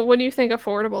don't know. What do you think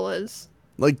affordable is?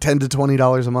 Like $10 to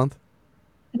 $20 a month?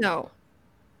 No.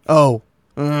 Oh,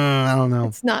 I don't know.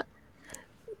 It's not.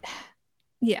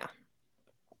 Yeah.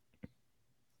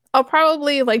 I'll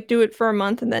probably like do it for a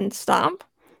month and then stop.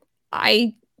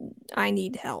 I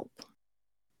need help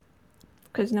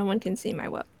because no one can see my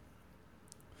web.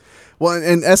 Well,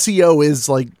 and SEO is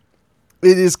like,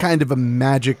 it is kind of a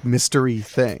magic mystery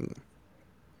thing.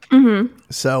 Mm-hmm.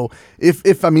 So if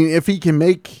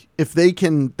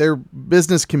their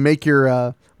business can make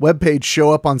your webpage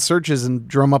show up on searches and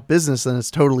drum up business, then it's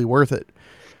totally worth it.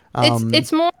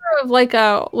 It's more of like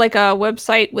a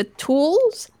website with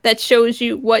tools that shows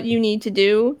you what you need to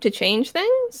do to change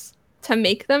things to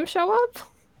make them show up.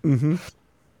 Mm-hmm.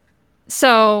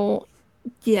 So,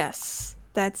 yes,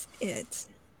 that's it.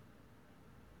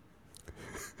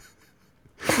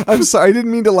 I'm sorry, I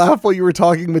didn't mean to laugh while you were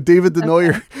talking, but David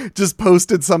Denoyer just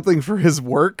posted something for his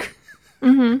work.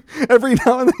 Mm-hmm. Every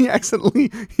now and then he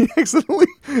accidentally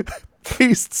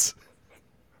pastes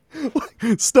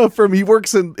stuff from, he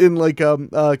works in like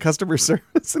customer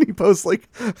service, and he posts like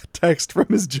text from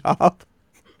his job.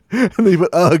 And they put,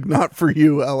 ugh, not for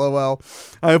you, LOL.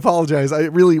 I apologize. I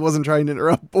really wasn't trying to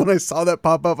interrupt. When I saw that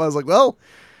pop up, I was like, well,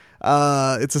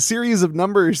 it's a series of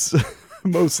numbers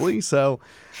mostly. So,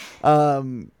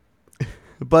 so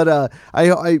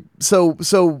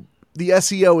the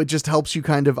SEO, it just helps you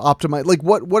kind of optimize. Like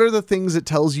what are the things it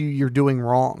tells you you're doing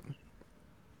wrong?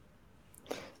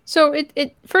 So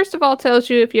it first of all tells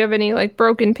you if you have any like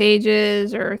broken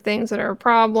pages or things that are a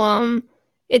problem.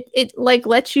 It like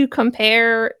lets you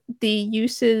compare the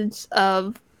usage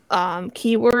of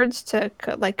keywords to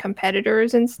like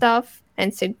competitors and stuff,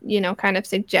 and kind of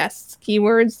suggests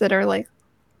keywords that are like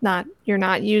you're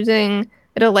not using.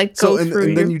 It'll like go through.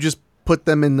 And then you just put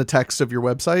them in the text of your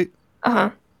website.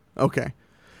 Okay.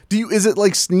 Is it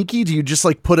like sneaky? Do you just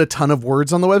like put a ton of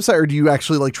words on the website, or do you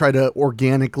actually like try to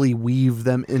organically weave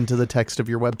them into the text of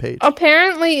your webpage?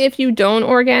 Apparently, if you don't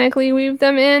organically weave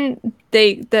them in,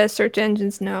 the search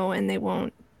engines know and they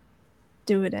won't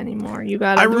do it anymore. You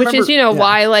got it, which is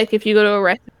why, like, if you go to a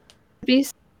recipe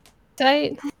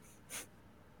site,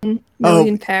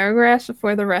 million paragraphs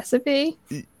before the recipe.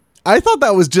 I thought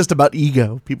that was just about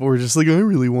ego. People were just like, I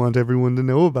really want everyone to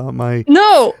know about my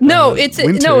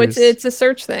it's a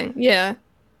search thing. Yeah.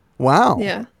 Wow.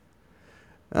 Yeah.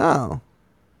 Oh.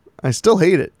 I still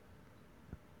hate it.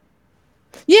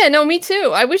 Yeah, no, me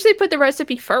too. I wish they put the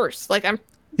recipe first. Like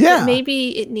Yeah.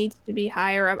 Maybe it needs to be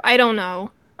higher up. I don't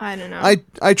know.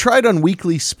 I tried on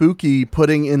Weekly Spooky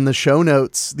putting in the show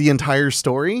notes the entire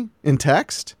story in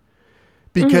text.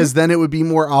 Because then it would be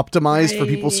more optimized for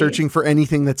people searching for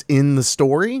anything that's in the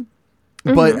story.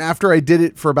 But after I did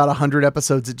it for about 100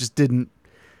 episodes, it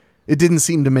didn't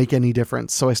seem to make any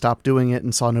difference. So I stopped doing it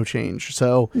and saw no change.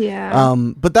 So,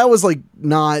 but that was like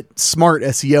not smart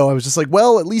SEO. I was just like,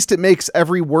 well, at least it makes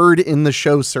every word in the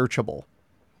show searchable.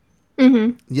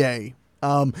 Yay.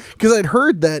 Because I'd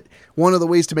heard that one of the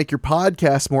ways to make your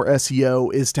podcast more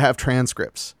SEO is to have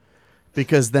transcripts.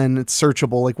 Because then it's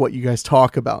searchable, like what you guys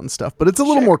talk about and stuff. But it's a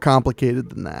little more complicated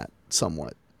than that,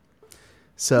 somewhat.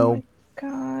 So. Oh, my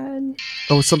God.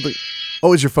 Oh, something.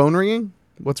 Oh, is your phone ringing?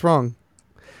 What's wrong?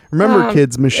 Remember,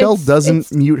 kids, Michelle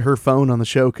doesn't mute her phone on the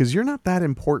show because you're not that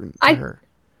important to her.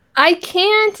 I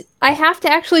can't. I have to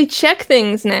actually check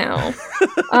things now.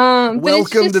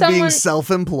 Welcome to being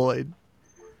self-employed.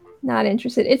 Not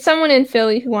interested. It's someone in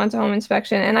Philly who wants a home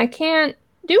inspection, and I can't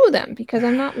do them because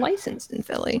I'm not licensed in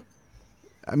Philly.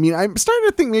 I mean, I'm starting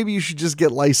to think maybe you should just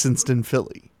get licensed in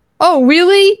Philly. Oh,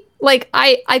 really?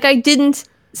 I didn't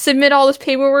submit all this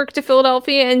paperwork to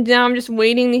Philadelphia, and now I'm just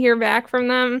waiting to hear back from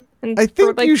them. And I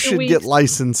think you should get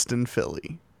licensed in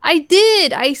Philly. I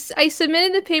did. I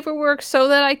submitted the paperwork so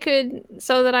that I could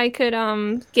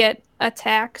get a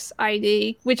tax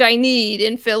ID, which I need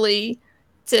in Philly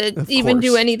to even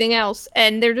do anything else,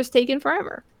 and they're just taking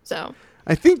forever. So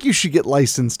I think you should get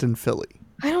licensed in Philly.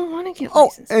 I don't want to get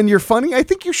licensed. Oh, and you're funny. I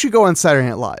think you should go on Saturday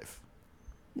Night Live.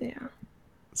 Yeah.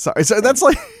 Sorry. So that's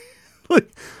like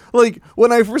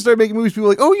when I first started making movies, people were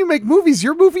like, oh, you make movies.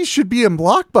 Your movies should be in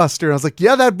Blockbuster. And I was like,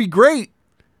 yeah, that'd be great.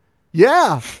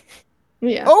 Yeah.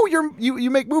 Yeah. Oh,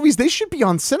 you make movies. They should be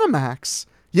on Cinemax.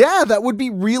 Yeah, that would be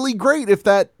really great if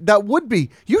that would be.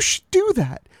 You should do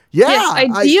that. Yeah.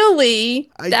 Yes,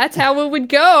 ideally, that's how it would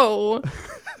go.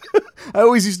 I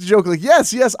always used to joke like,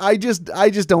 yes, I just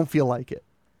don't feel like it.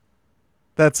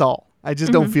 That's all. I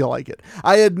just don't feel like it.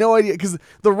 I had no idea, because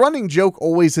the running joke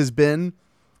always has been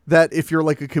that if you're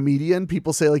like a comedian,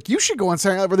 people say like, you should go on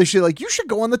Saturday Night Live, or they say like, you should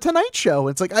go on the Tonight Show.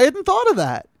 It's like, I hadn't thought of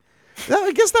that.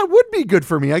 I guess that would be good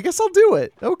for me. I guess I'll do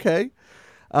it. Okay.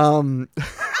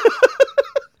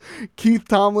 Keith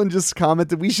Tomlin just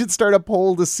commented, we should start a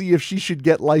poll to see if she should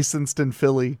get licensed in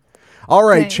Philly. All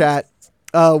right, Thanks. chat.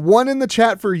 1 in the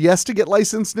chat for yes to get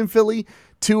licensed in Philly.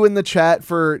 2 in the chat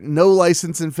for no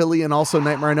license in Philly. And also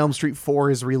Nightmare on Elm Street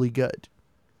 4 is really good.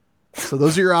 So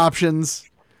those are your options.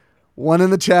 1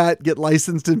 in the chat, get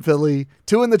licensed in Philly.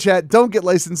 2 in the chat, don't get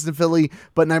licensed in Philly,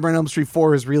 but Nightmare on Elm Street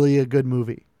 4 is really a good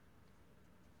movie.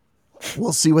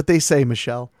 We'll see what they say,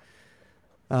 Michelle.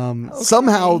 Okay.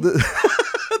 Somehow,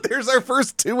 there's our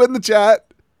first 2 in the chat.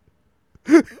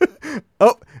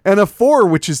 Oh, and a 4,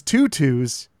 which is 2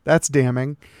 2s. That's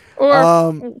damning. Or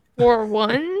 4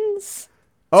 1s.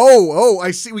 Oh,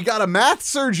 I see. We got a math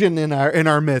surgeon in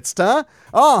our midst, huh?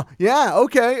 Oh, yeah.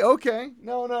 Okay.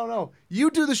 No.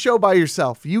 You do the show by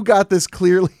yourself. You got this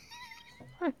clearly.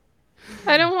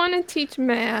 I don't want to teach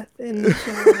math in the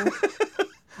show.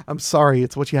 I'm sorry.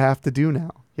 It's what you have to do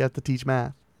now. You have to teach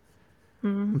math.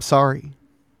 I'm sorry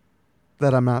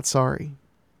that I'm not sorry.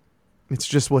 It's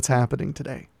just what's happening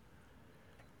today.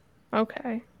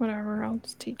 Okay, whatever. I'll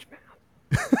just teach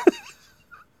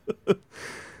math.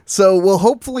 So, well,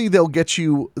 hopefully they'll get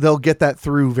that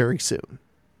through very soon.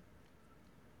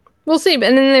 We'll see. And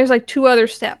then there's like 2 other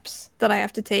steps that I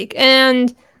have to take.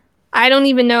 And I don't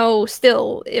even know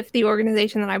still if the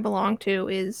organization that I belong to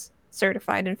is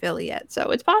certified in Philly yet. So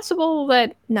it's possible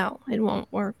that no, it won't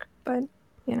work. But,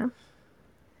 you know.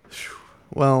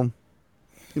 Well,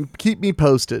 keep me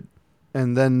posted.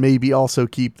 And then maybe also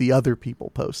keep the other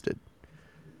people posted.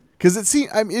 Because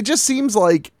it just seems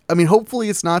like, hopefully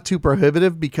it's not too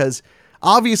prohibitive, because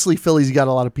obviously Philly's got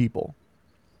a lot of people.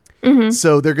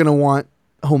 So they're going to want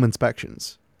home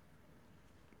inspections.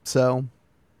 So.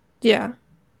 Yeah.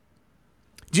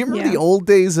 Do you remember the old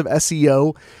days of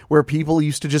SEO where people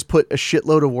used to just put a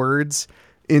shitload of words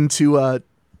into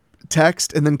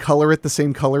text and then color it the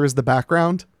same color as the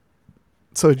background?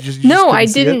 So I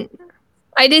didn't.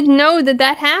 I didn't know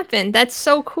that happened. That's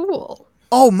so cool.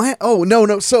 Oh man! Oh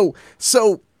no! So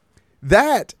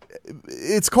that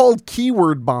it's called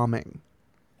keyword bombing,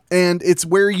 And it's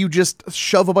where you just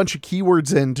shove a bunch of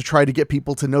keywords in to try to get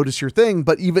people to notice your thing.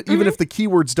 But even if the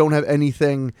keywords don't have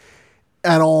anything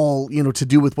at all, to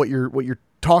do with what you're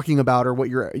talking about or what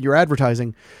you're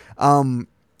advertising,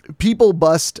 people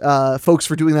bust folks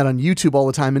for doing that on YouTube all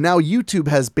the time. And now YouTube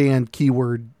has banned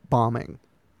keyword bombing.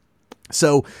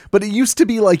 So, but it used to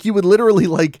be like you would literally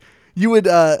you would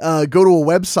go to a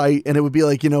website and it would be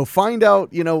like, find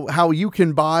out, how you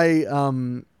can buy,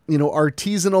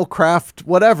 artisanal craft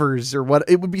whatever's or what.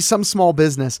 It would be some small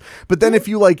business. But then if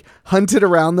you hunted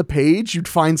around the page, you'd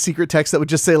find secret text that would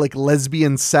just say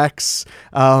lesbian sex,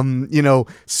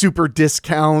 super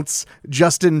discounts,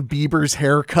 Justin Bieber's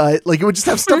haircut. It would just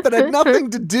have stuff that had nothing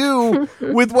to do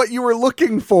with what you were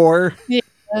looking for. Yeah.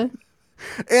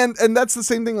 And that's the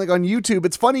same thing on YouTube.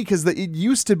 It's funny because it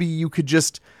used to be you could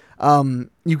just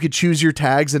you could choose your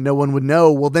tags and no one would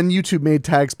know. Well, then YouTube made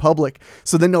tags public.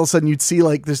 So then all of a sudden you'd see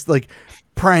this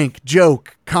prank,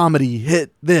 joke, comedy,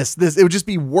 hit, this. It would just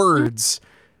be words,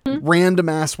 random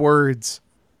ass words.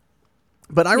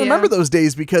 But I remember those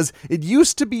days because it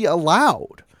used to be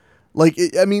allowed.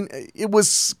 It was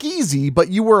skeezy, but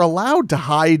you were allowed to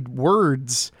hide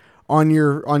words on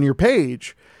your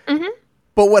page. Mm-hmm.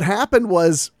 But what happened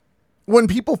was, when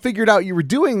people figured out you were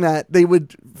doing that, they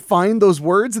would find those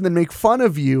words and then make fun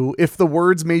of you if the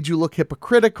words made you look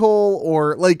hypocritical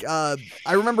or I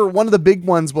remember one of the big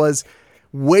ones was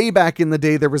way back in the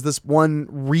day. There was this one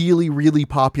really, really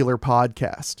popular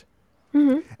podcast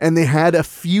and they had a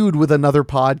feud with another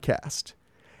podcast.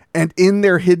 And in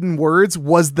their hidden words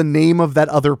was the name of that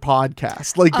other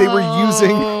podcast.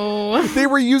 They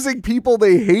were using people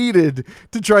they hated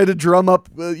to try to drum up,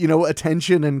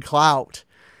 attention and clout.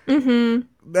 Mm-hmm.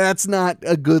 That's not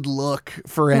a good look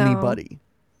for anybody.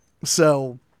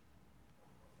 So,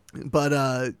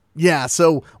 but,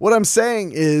 so what I'm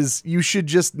saying is you should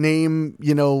just name,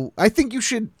 I think you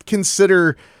should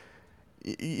consider,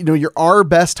 your Our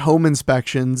Best Home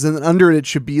Inspections, and under it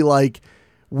should be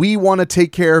we want to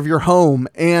take care of your home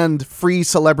and free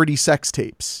celebrity sex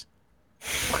tapes.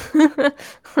 Then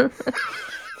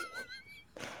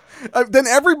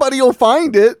everybody will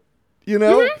find it,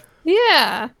 Mm-hmm.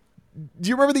 Yeah. Do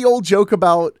you remember the old joke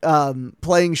about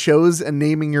playing shows and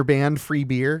naming your band Free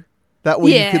Beer? That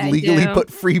way you could legally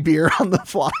put free beer on the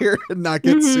flyer and not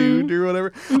get sued or whatever.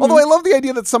 Mm-hmm. Although I love the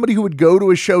idea that somebody who would go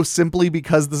to a show simply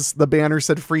because the banner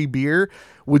said free beer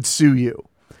would sue you.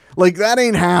 That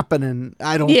ain't happening,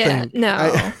 I don't think.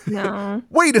 No.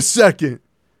 Wait a second.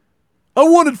 I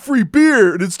wanted free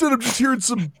beer, and instead of just hearing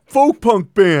some folk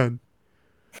punk band,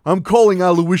 I'm calling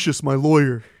Aloysius, my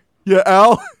lawyer. Yeah,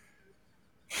 Al?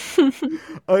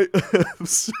 I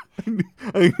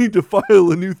need to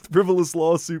file a new frivolous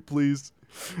lawsuit, please.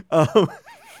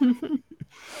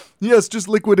 Yes, just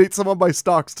liquidate some of my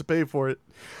stocks to pay for it.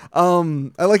 I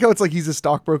like how it's he's a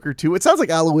stockbroker too. It sounds like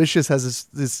Aloysius has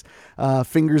his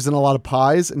fingers in a lot of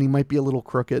pies, and he might be a little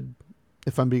crooked,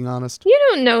 if I'm being honest. You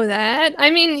don't know that.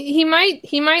 I mean, he might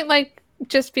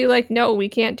just be no, we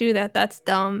can't do that. That's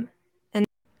dumb. And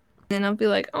then I'll be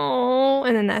oh,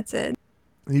 and then that's it.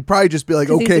 He'd probably just be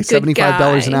okay,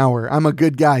 $75 an hour. I'm a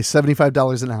good guy.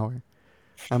 $75 an hour.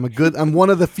 I'm one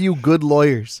of the few good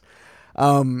lawyers.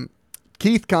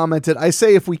 Keith commented, I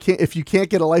say if you can't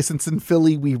get a license in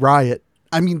Philly, we riot.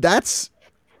 I mean, that's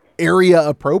area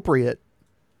appropriate.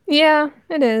 Yeah,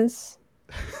 it is.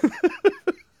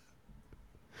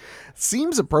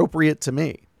 Seems appropriate to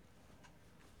me.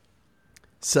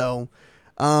 So,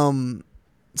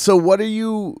 so what are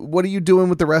you doing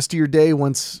with the rest of your day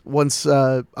once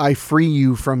I free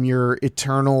you from your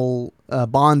eternal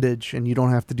bondage and you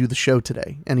don't have to do the show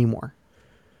today anymore?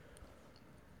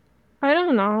 I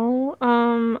don't know.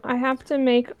 I have to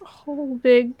make whole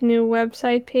big new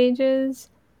website pages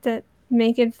that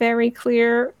make it very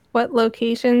clear what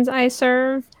locations I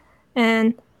serve,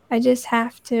 and I just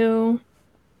have to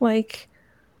write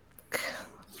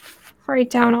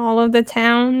down all of the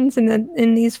towns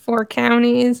in these 4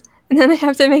 counties, and then I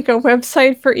have to make a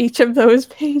website for each of those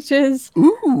pages.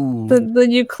 Ooh. That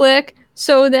you click,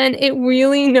 so then it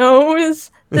really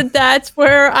knows that that's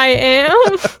where I am.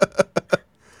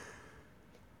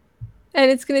 And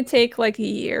it's going to take a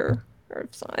year or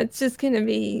so. It's just going to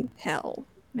be hell,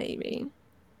 maybe.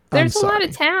 There's a lot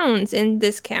of towns in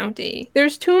this county.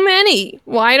 There's too many.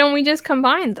 Why don't we just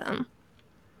combine them?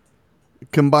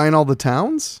 Combine all the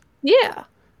towns? Yeah.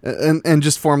 And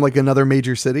just form another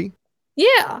major city?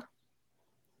 Yeah.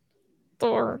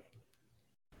 Or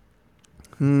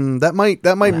that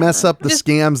might mess up the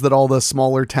scams that all the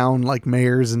smaller town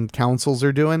mayors and councils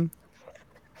are doing.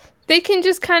 They can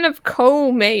just kind of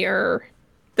co-mayor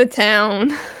the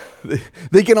town.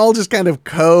 they can all just kind of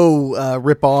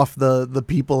rip off the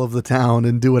people of the town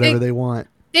and do whatever they want.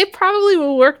 It probably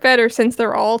will work better since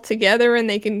they're all together and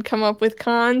they can come up with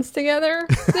cons together.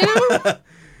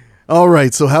 All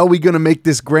right, so how are we going to make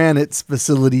this granite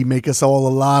facility make us all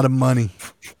a lot of money?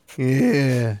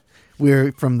 Yeah,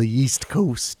 we're from the East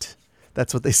Coast.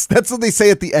 That's what they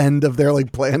say at the end of their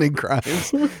like planning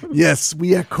crimes. Yes,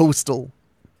 we are coastal.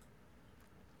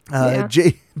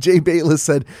 Jay Bayless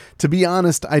said, "To be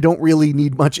honest, I don't really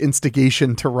need much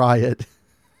instigation to riot."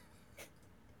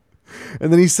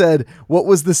 And then he said, "What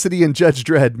was the city in Judge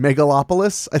Dredd?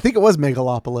 Megalopolis? I think it was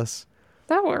Megalopolis."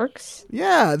 That works.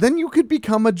 Yeah, then you could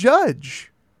become a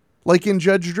judge. Like in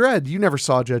Judge Dredd. You never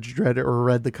saw Judge Dredd or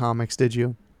read the comics, did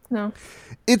you? No.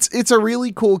 It's a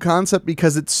really cool concept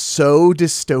because it's so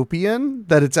dystopian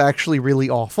that it's actually really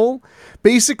awful.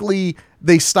 Basically,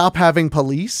 they stop having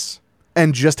police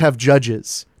and just have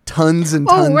judges. Tons and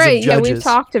tons of judges. Yeah, we've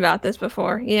talked about this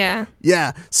before. Yeah.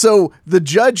 Yeah. So the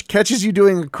judge catches you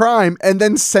doing a crime and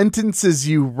then sentences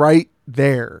you right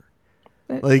there.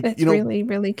 Like, that's really,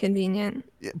 really convenient.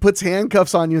 Puts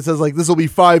handcuffs on you and says, like, this will be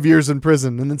 5 years in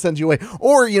prison, and then sends you away.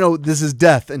 Or, this is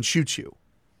death, and shoots you.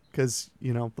 Because,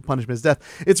 the punishment is death.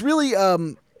 It's really,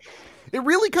 it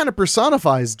really kind of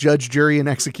personifies judge, jury, and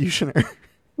executioner.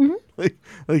 Mm-hmm.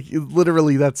 like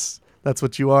literally, that's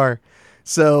what you are.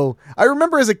 So I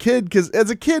remember as a kid,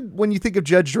 when you think of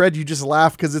Judge Dredd, you just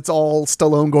laugh because it's all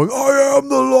Stallone going, "I am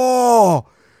the law."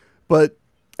 But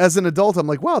as an adult, I'm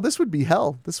like, wow, this would be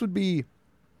hell. This would be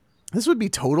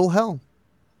total hell.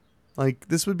 Like,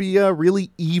 this would be a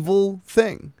really evil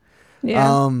thing.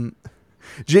 Yeah.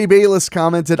 Jay Bayless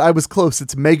commented, "I was close.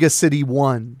 It's Mega City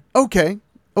 1. Okay.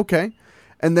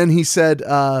 And then he said,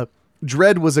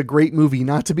 Dredd was a great movie,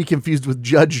 not to be confused with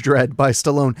Judge Dredd by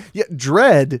Stallone. Yeah,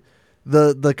 Dredd,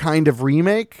 the kind of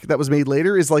remake that was made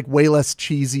later, is like way less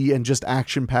cheesy and just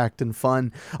action-packed and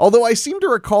fun. Although I seem to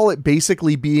recall it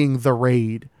basically being The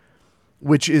Raid,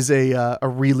 which is a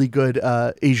really good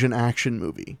Asian action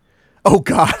movie. Oh,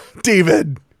 God,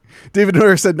 David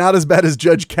Miller said, not as bad as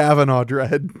Judge Kavanaugh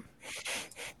Dredd.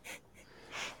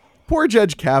 Poor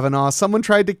Judge Kavanaugh. Someone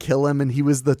tried to kill him, and he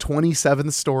was the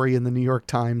 27th story in the New York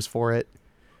Times for it.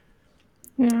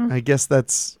 Yeah. I guess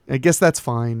that's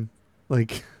fine.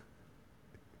 Like,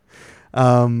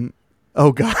 oh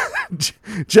God.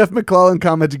 Jeff McClellan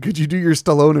commented, "Could you do your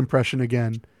Stallone impression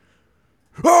again?"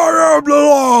 I am the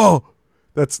law.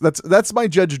 That's my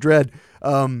Judge Dredd.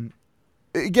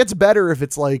 It gets better if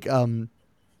it's like,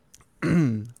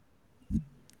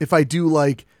 if I do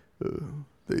like,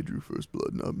 they drew first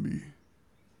blood, not me.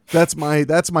 That's my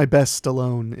best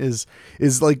Stallone is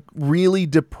like really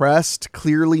depressed,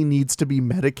 clearly needs to be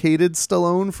medicated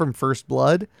Stallone from First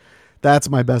Blood. That's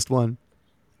my best one.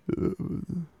 They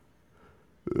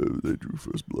drew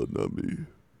first blood, not me.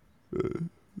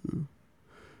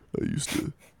 I used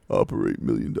to operate $1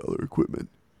 million equipment.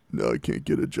 Now I can't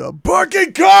get a job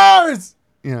parking cars.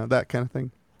 That kind of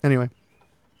thing. Anyway.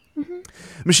 Mm-hmm.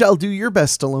 Michelle, do your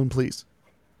best Stallone, please.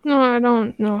 No, I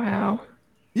don't know how.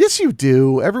 Yes, you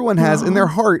do. Everyone has, in their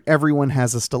heart, everyone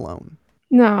has a Stallone.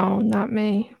 No, not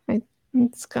me.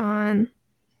 It's gone.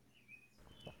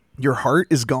 Your heart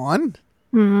is gone?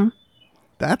 Mm-hmm.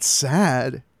 That's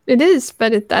sad. It is,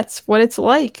 but that's what it's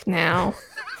like now.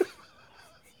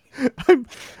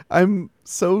 I'm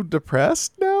so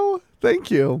depressed now. Thank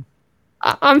you.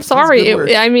 I'm sorry.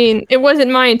 It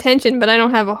wasn't my intention, but I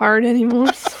don't have a heart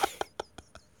anymore.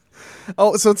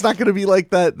 Oh, so it's not going to be like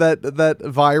that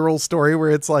viral story where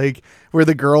it's like where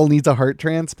the girl needs a heart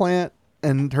transplant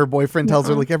and her boyfriend tells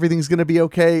her like everything's going to be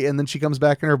okay, and then she comes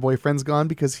back and her boyfriend's gone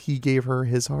because he gave her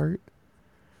his heart.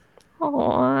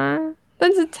 Aww,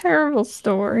 that's a terrible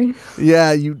story.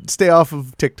 Yeah, you stay off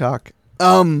of TikTok.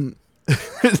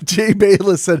 Jay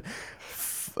Bayless said,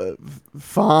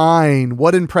 "Fine.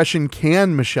 What impression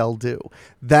can Michelle do?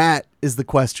 That is the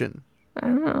question." I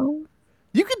don't know.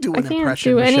 You can do an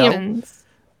impression, do Michelle. Anyone's.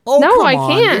 Oh, no, come I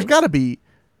on. can't. There's got to be.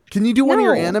 Can you do one of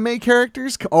your anime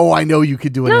characters? Oh, I know you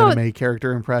could do an anime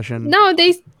character impression. No,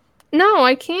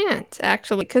 I can't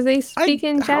actually because they speak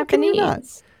in Japanese. Can you not?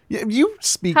 Yeah, you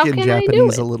speak in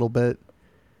Japanese a little bit.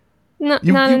 Not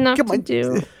enough to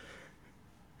do.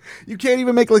 You can't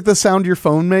even make like the sound your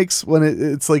phone makes when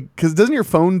it's like, because doesn't your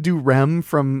phone do REM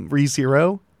from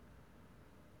ReZero?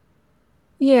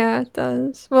 Yeah, it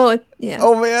does. Well, yeah.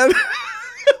 Oh man.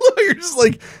 You're just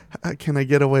like, can I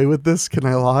get away with this? Can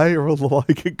I lie, or will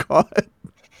I get caught?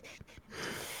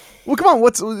 Well, come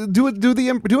on. Do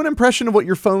an impression of what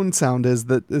your phone sound is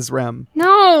that is REM.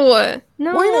 No.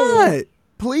 Why not?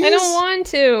 Please. I don't want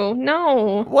to.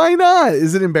 No. Why not?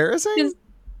 Is it embarrassing?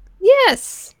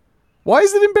 Yes. Why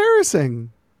is it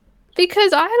embarrassing?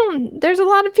 Because there's a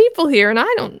lot of people here and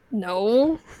I don't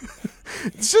know.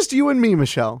 It's just you and me,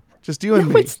 Michelle. Just you and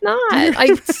No, me. it's not.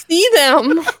 I see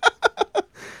them.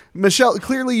 Michelle,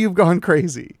 clearly you've gone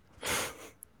crazy.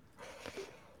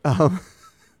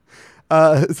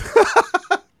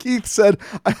 Keith said,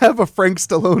 I have a Frank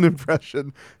Stallone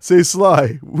impression. Say,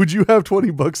 Sly, would you have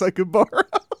 $20 I could borrow?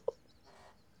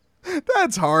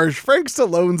 That's harsh. Frank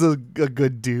Stallone's a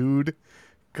good dude.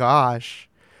 Gosh.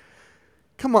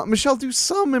 Come on, Michelle, do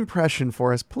some impression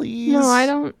for us, please. No, I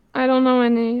don't know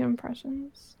any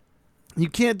impressions. You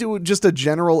can't do just a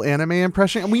general anime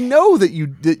impression. And we know that you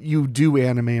do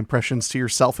anime impressions to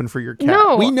yourself and for your cat.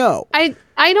 No, we know. I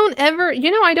don't ever.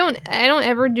 I don't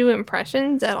ever do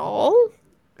impressions at all.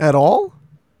 At all?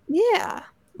 Yeah.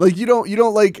 Like you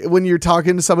don't like when you're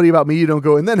talking to somebody about me, you don't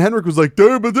go, and then Henrik was like,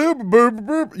 you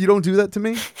don't do that to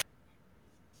me?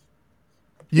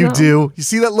 You No. do. You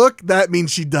see that look? That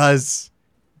means she does.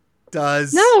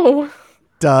 Does. No.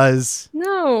 Does.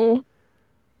 No.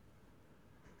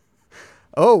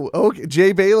 Oh, okay.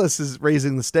 Jay Bayless is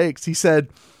raising the stakes. He said,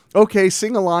 okay,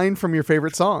 sing a line from your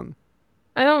favorite song.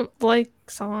 I don't like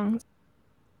songs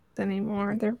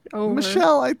anymore. They're over.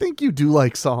 Michelle, I think you do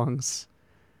like songs.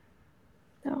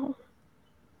 No.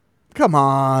 Come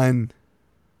on.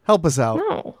 Help us out.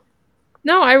 No.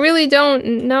 No, I really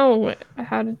don't know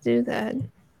how to do that.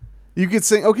 You could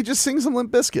sing. Okay, just sing some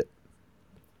Limp Bizkit.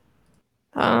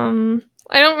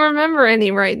 I don't remember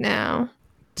any right now.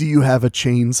 Do you have a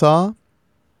chainsaw?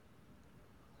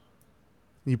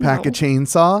 You pack a No.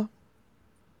 chainsaw?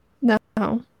 No.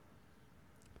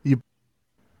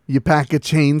 You pack a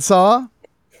chainsaw?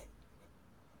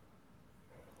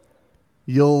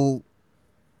 You'll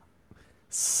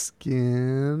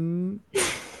skin.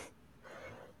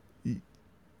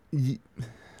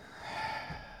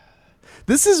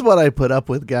 This is what I put up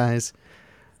with, guys.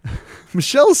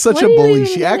 Michelle's such What a are you bully. even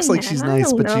She acts getting like at? she's I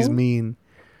nice, don't but she's know. mean.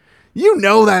 You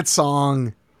know that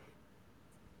song.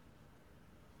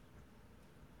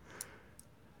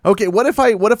 Okay, what if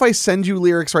I send you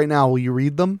lyrics right now? Will you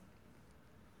read them?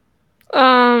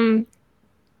 I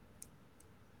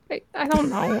don't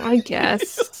know. I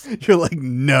guess. You're like,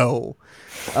 no.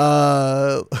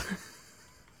 Oh,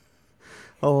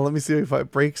 let me see if I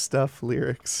break stuff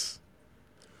lyrics.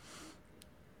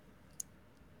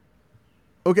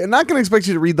 Okay, I'm not going to expect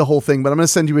you to read the whole thing, but I'm going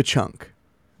to send you a chunk.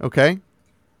 Okay?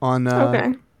 On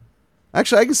Okay.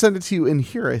 Actually, I can send it to you in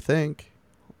here, I think.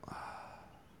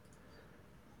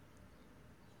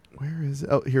 Where is it?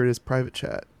 Oh, here it is, private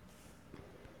chat.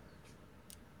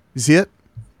 You see it?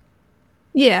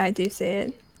 Yeah, I do see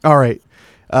it. All right.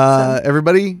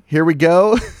 Everybody, here we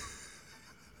go.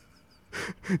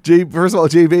 First of all,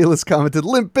 Jay Bayless commented,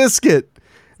 Limp Bizkit.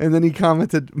 And then he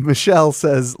commented, Michelle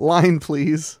says, line,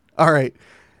 please. All right.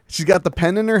 She's got the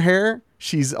pen in her hair.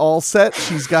 She's all set.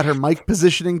 She's got her mic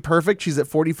positioning perfect. She's at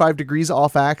 45 degrees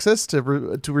off axis to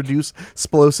reduce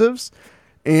explosives.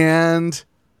 And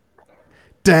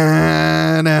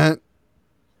da-na,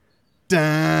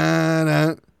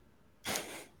 da-na,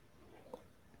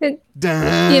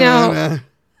 da-na.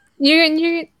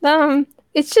 You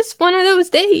it's just one of those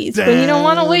days when you don't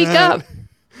want to wake up.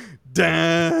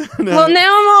 Well,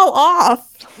 now I'm all off.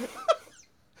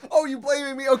 Oh, you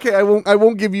blaming me? Okay, I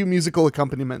won't give you musical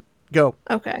accompaniment. Go.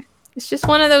 Okay. It's just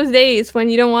one of those days when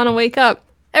you don't want to wake up.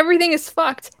 Everything is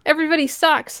fucked. Everybody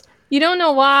sucks. You don't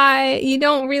know why. You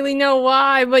don't really know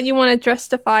why, but you want to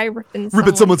justify ripping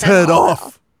Someone's head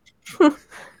off.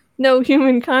 No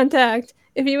human contact.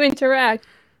 If you interact,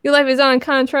 your life is on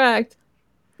contract.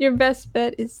 Your best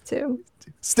bet is to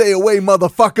Stay away,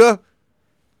 motherfucker.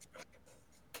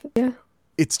 Yeah.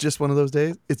 It's just one of those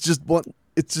days. It's just one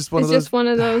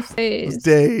of those days.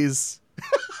 days.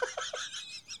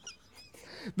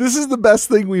 This is the best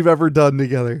thing we've ever done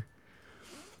together.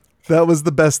 That was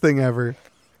the best thing ever.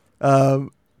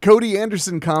 Cody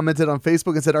Anderson commented on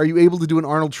Facebook and said, are you able to do an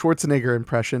Arnold Schwarzenegger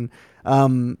impression?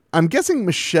 I'm guessing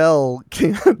Michelle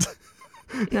can't.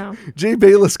 No. Jay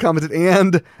Bayless commented,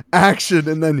 and action,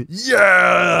 and then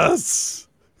yes!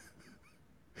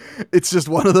 It's just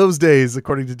one of those days,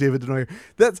 according to David Denoyer.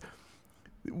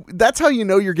 That's how you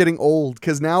know you're getting old,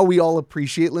 because now we all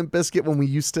appreciate Limp Bizkit when we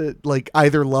used to like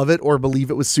either love it or believe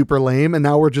it was super lame, and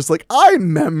now we're just like, I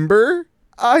remember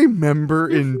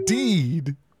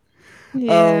indeed.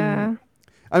 Yeah.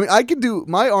 I mean, I could do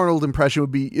my Arnold impression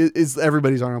would be is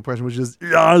everybody's Arnold impression, which is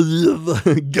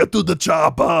get to the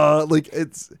chopper. Like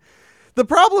it's the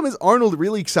problem is Arnold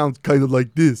really sounds kind of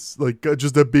like this, like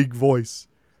just a big voice,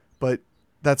 but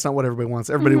that's not what everybody wants.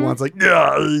 Everybody wants like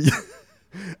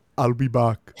I'll be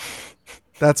back.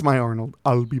 That's my Arnold.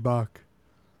 I'll be back.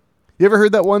 You ever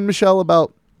heard that one, Michelle,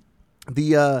 about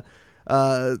the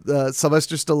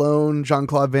Sylvester Stallone,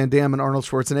 Jean-Claude Van Damme, and Arnold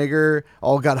Schwarzenegger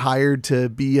all got hired to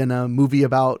be in a movie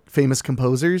about famous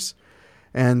composers?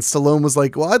 And Stallone was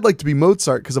like, well, I'd like to be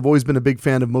Mozart because I've always been a big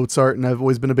fan of Mozart and I've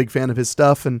always been a big fan of his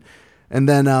stuff. And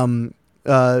then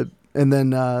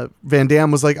Van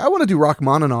Damme was like, I want to do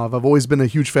Rachmaninoff. I've always been a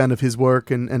huge fan of his work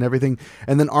and everything.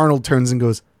 And then Arnold turns and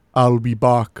goes, I'll be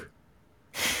Bach.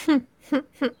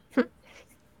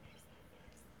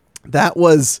 That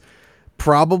was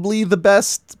probably the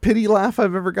best pity laugh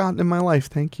I've ever gotten in my life.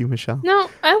 Thank you, Michelle. No,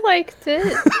 I liked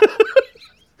it.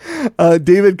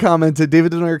 David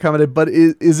Denoyer commented, but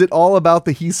is it all about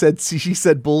the he said, she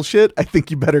said bullshit? I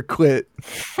think you better quit.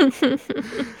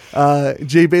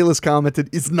 Jay Bayless commented,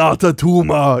 it's not a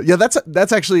tumor. Yeah,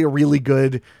 that's actually a really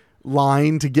good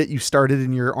line to get you started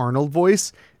in your Arnold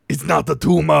voice. It's not a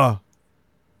tumor.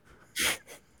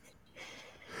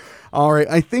 All right,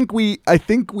 I think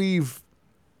we've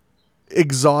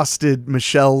exhausted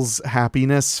Michelle's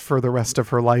happiness for the rest of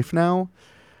her life now.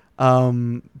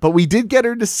 But we did get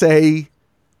her to say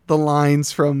the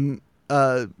lines from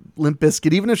Limp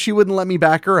Bizkit, even if she wouldn't let me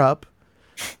back her up.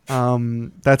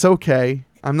 That's okay.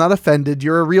 I'm not offended.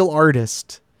 You're a real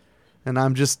artist, and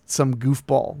I'm just some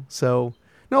goofball. So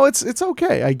no, it's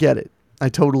okay. I get it. I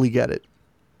totally get it.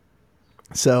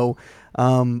 So,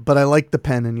 but I like the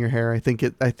pen in your hair. I think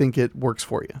it works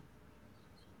for you.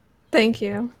 Thank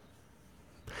you.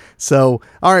 So,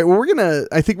 all right, well,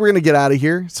 I think we're going to get out of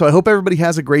here. So I hope everybody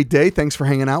has a great day. Thanks for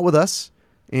hanging out with us.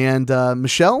 And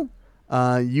Michelle,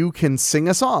 you can sing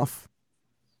us off.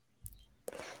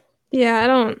 Yeah, I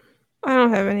don't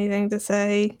have anything to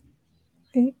say.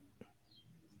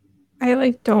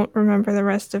 I don't remember the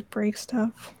rest of break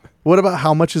stuff. What about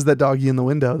How Much Is That Doggy in the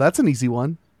Window? That's an easy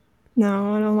one.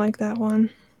 No, I don't like that one.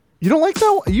 You don't like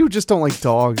that one? You just don't like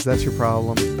dogs. That's your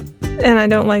problem. And I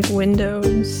don't like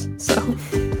Windows, so.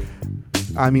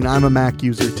 I mean, I'm a Mac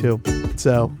user too,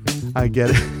 so I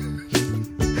get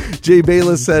it. Jay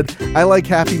Bayless said, I like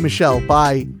Happy Michelle.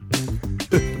 Bye.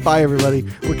 Bye, everybody.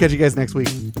 We'll catch you guys next week.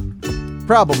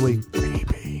 Probably.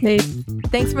 Maybe.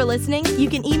 Thanks for listening. You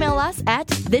can email us at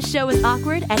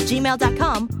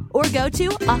thisshowIsAwkward@gmail.com or go to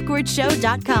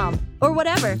awkwardshow.com or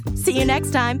whatever. See you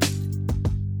next time.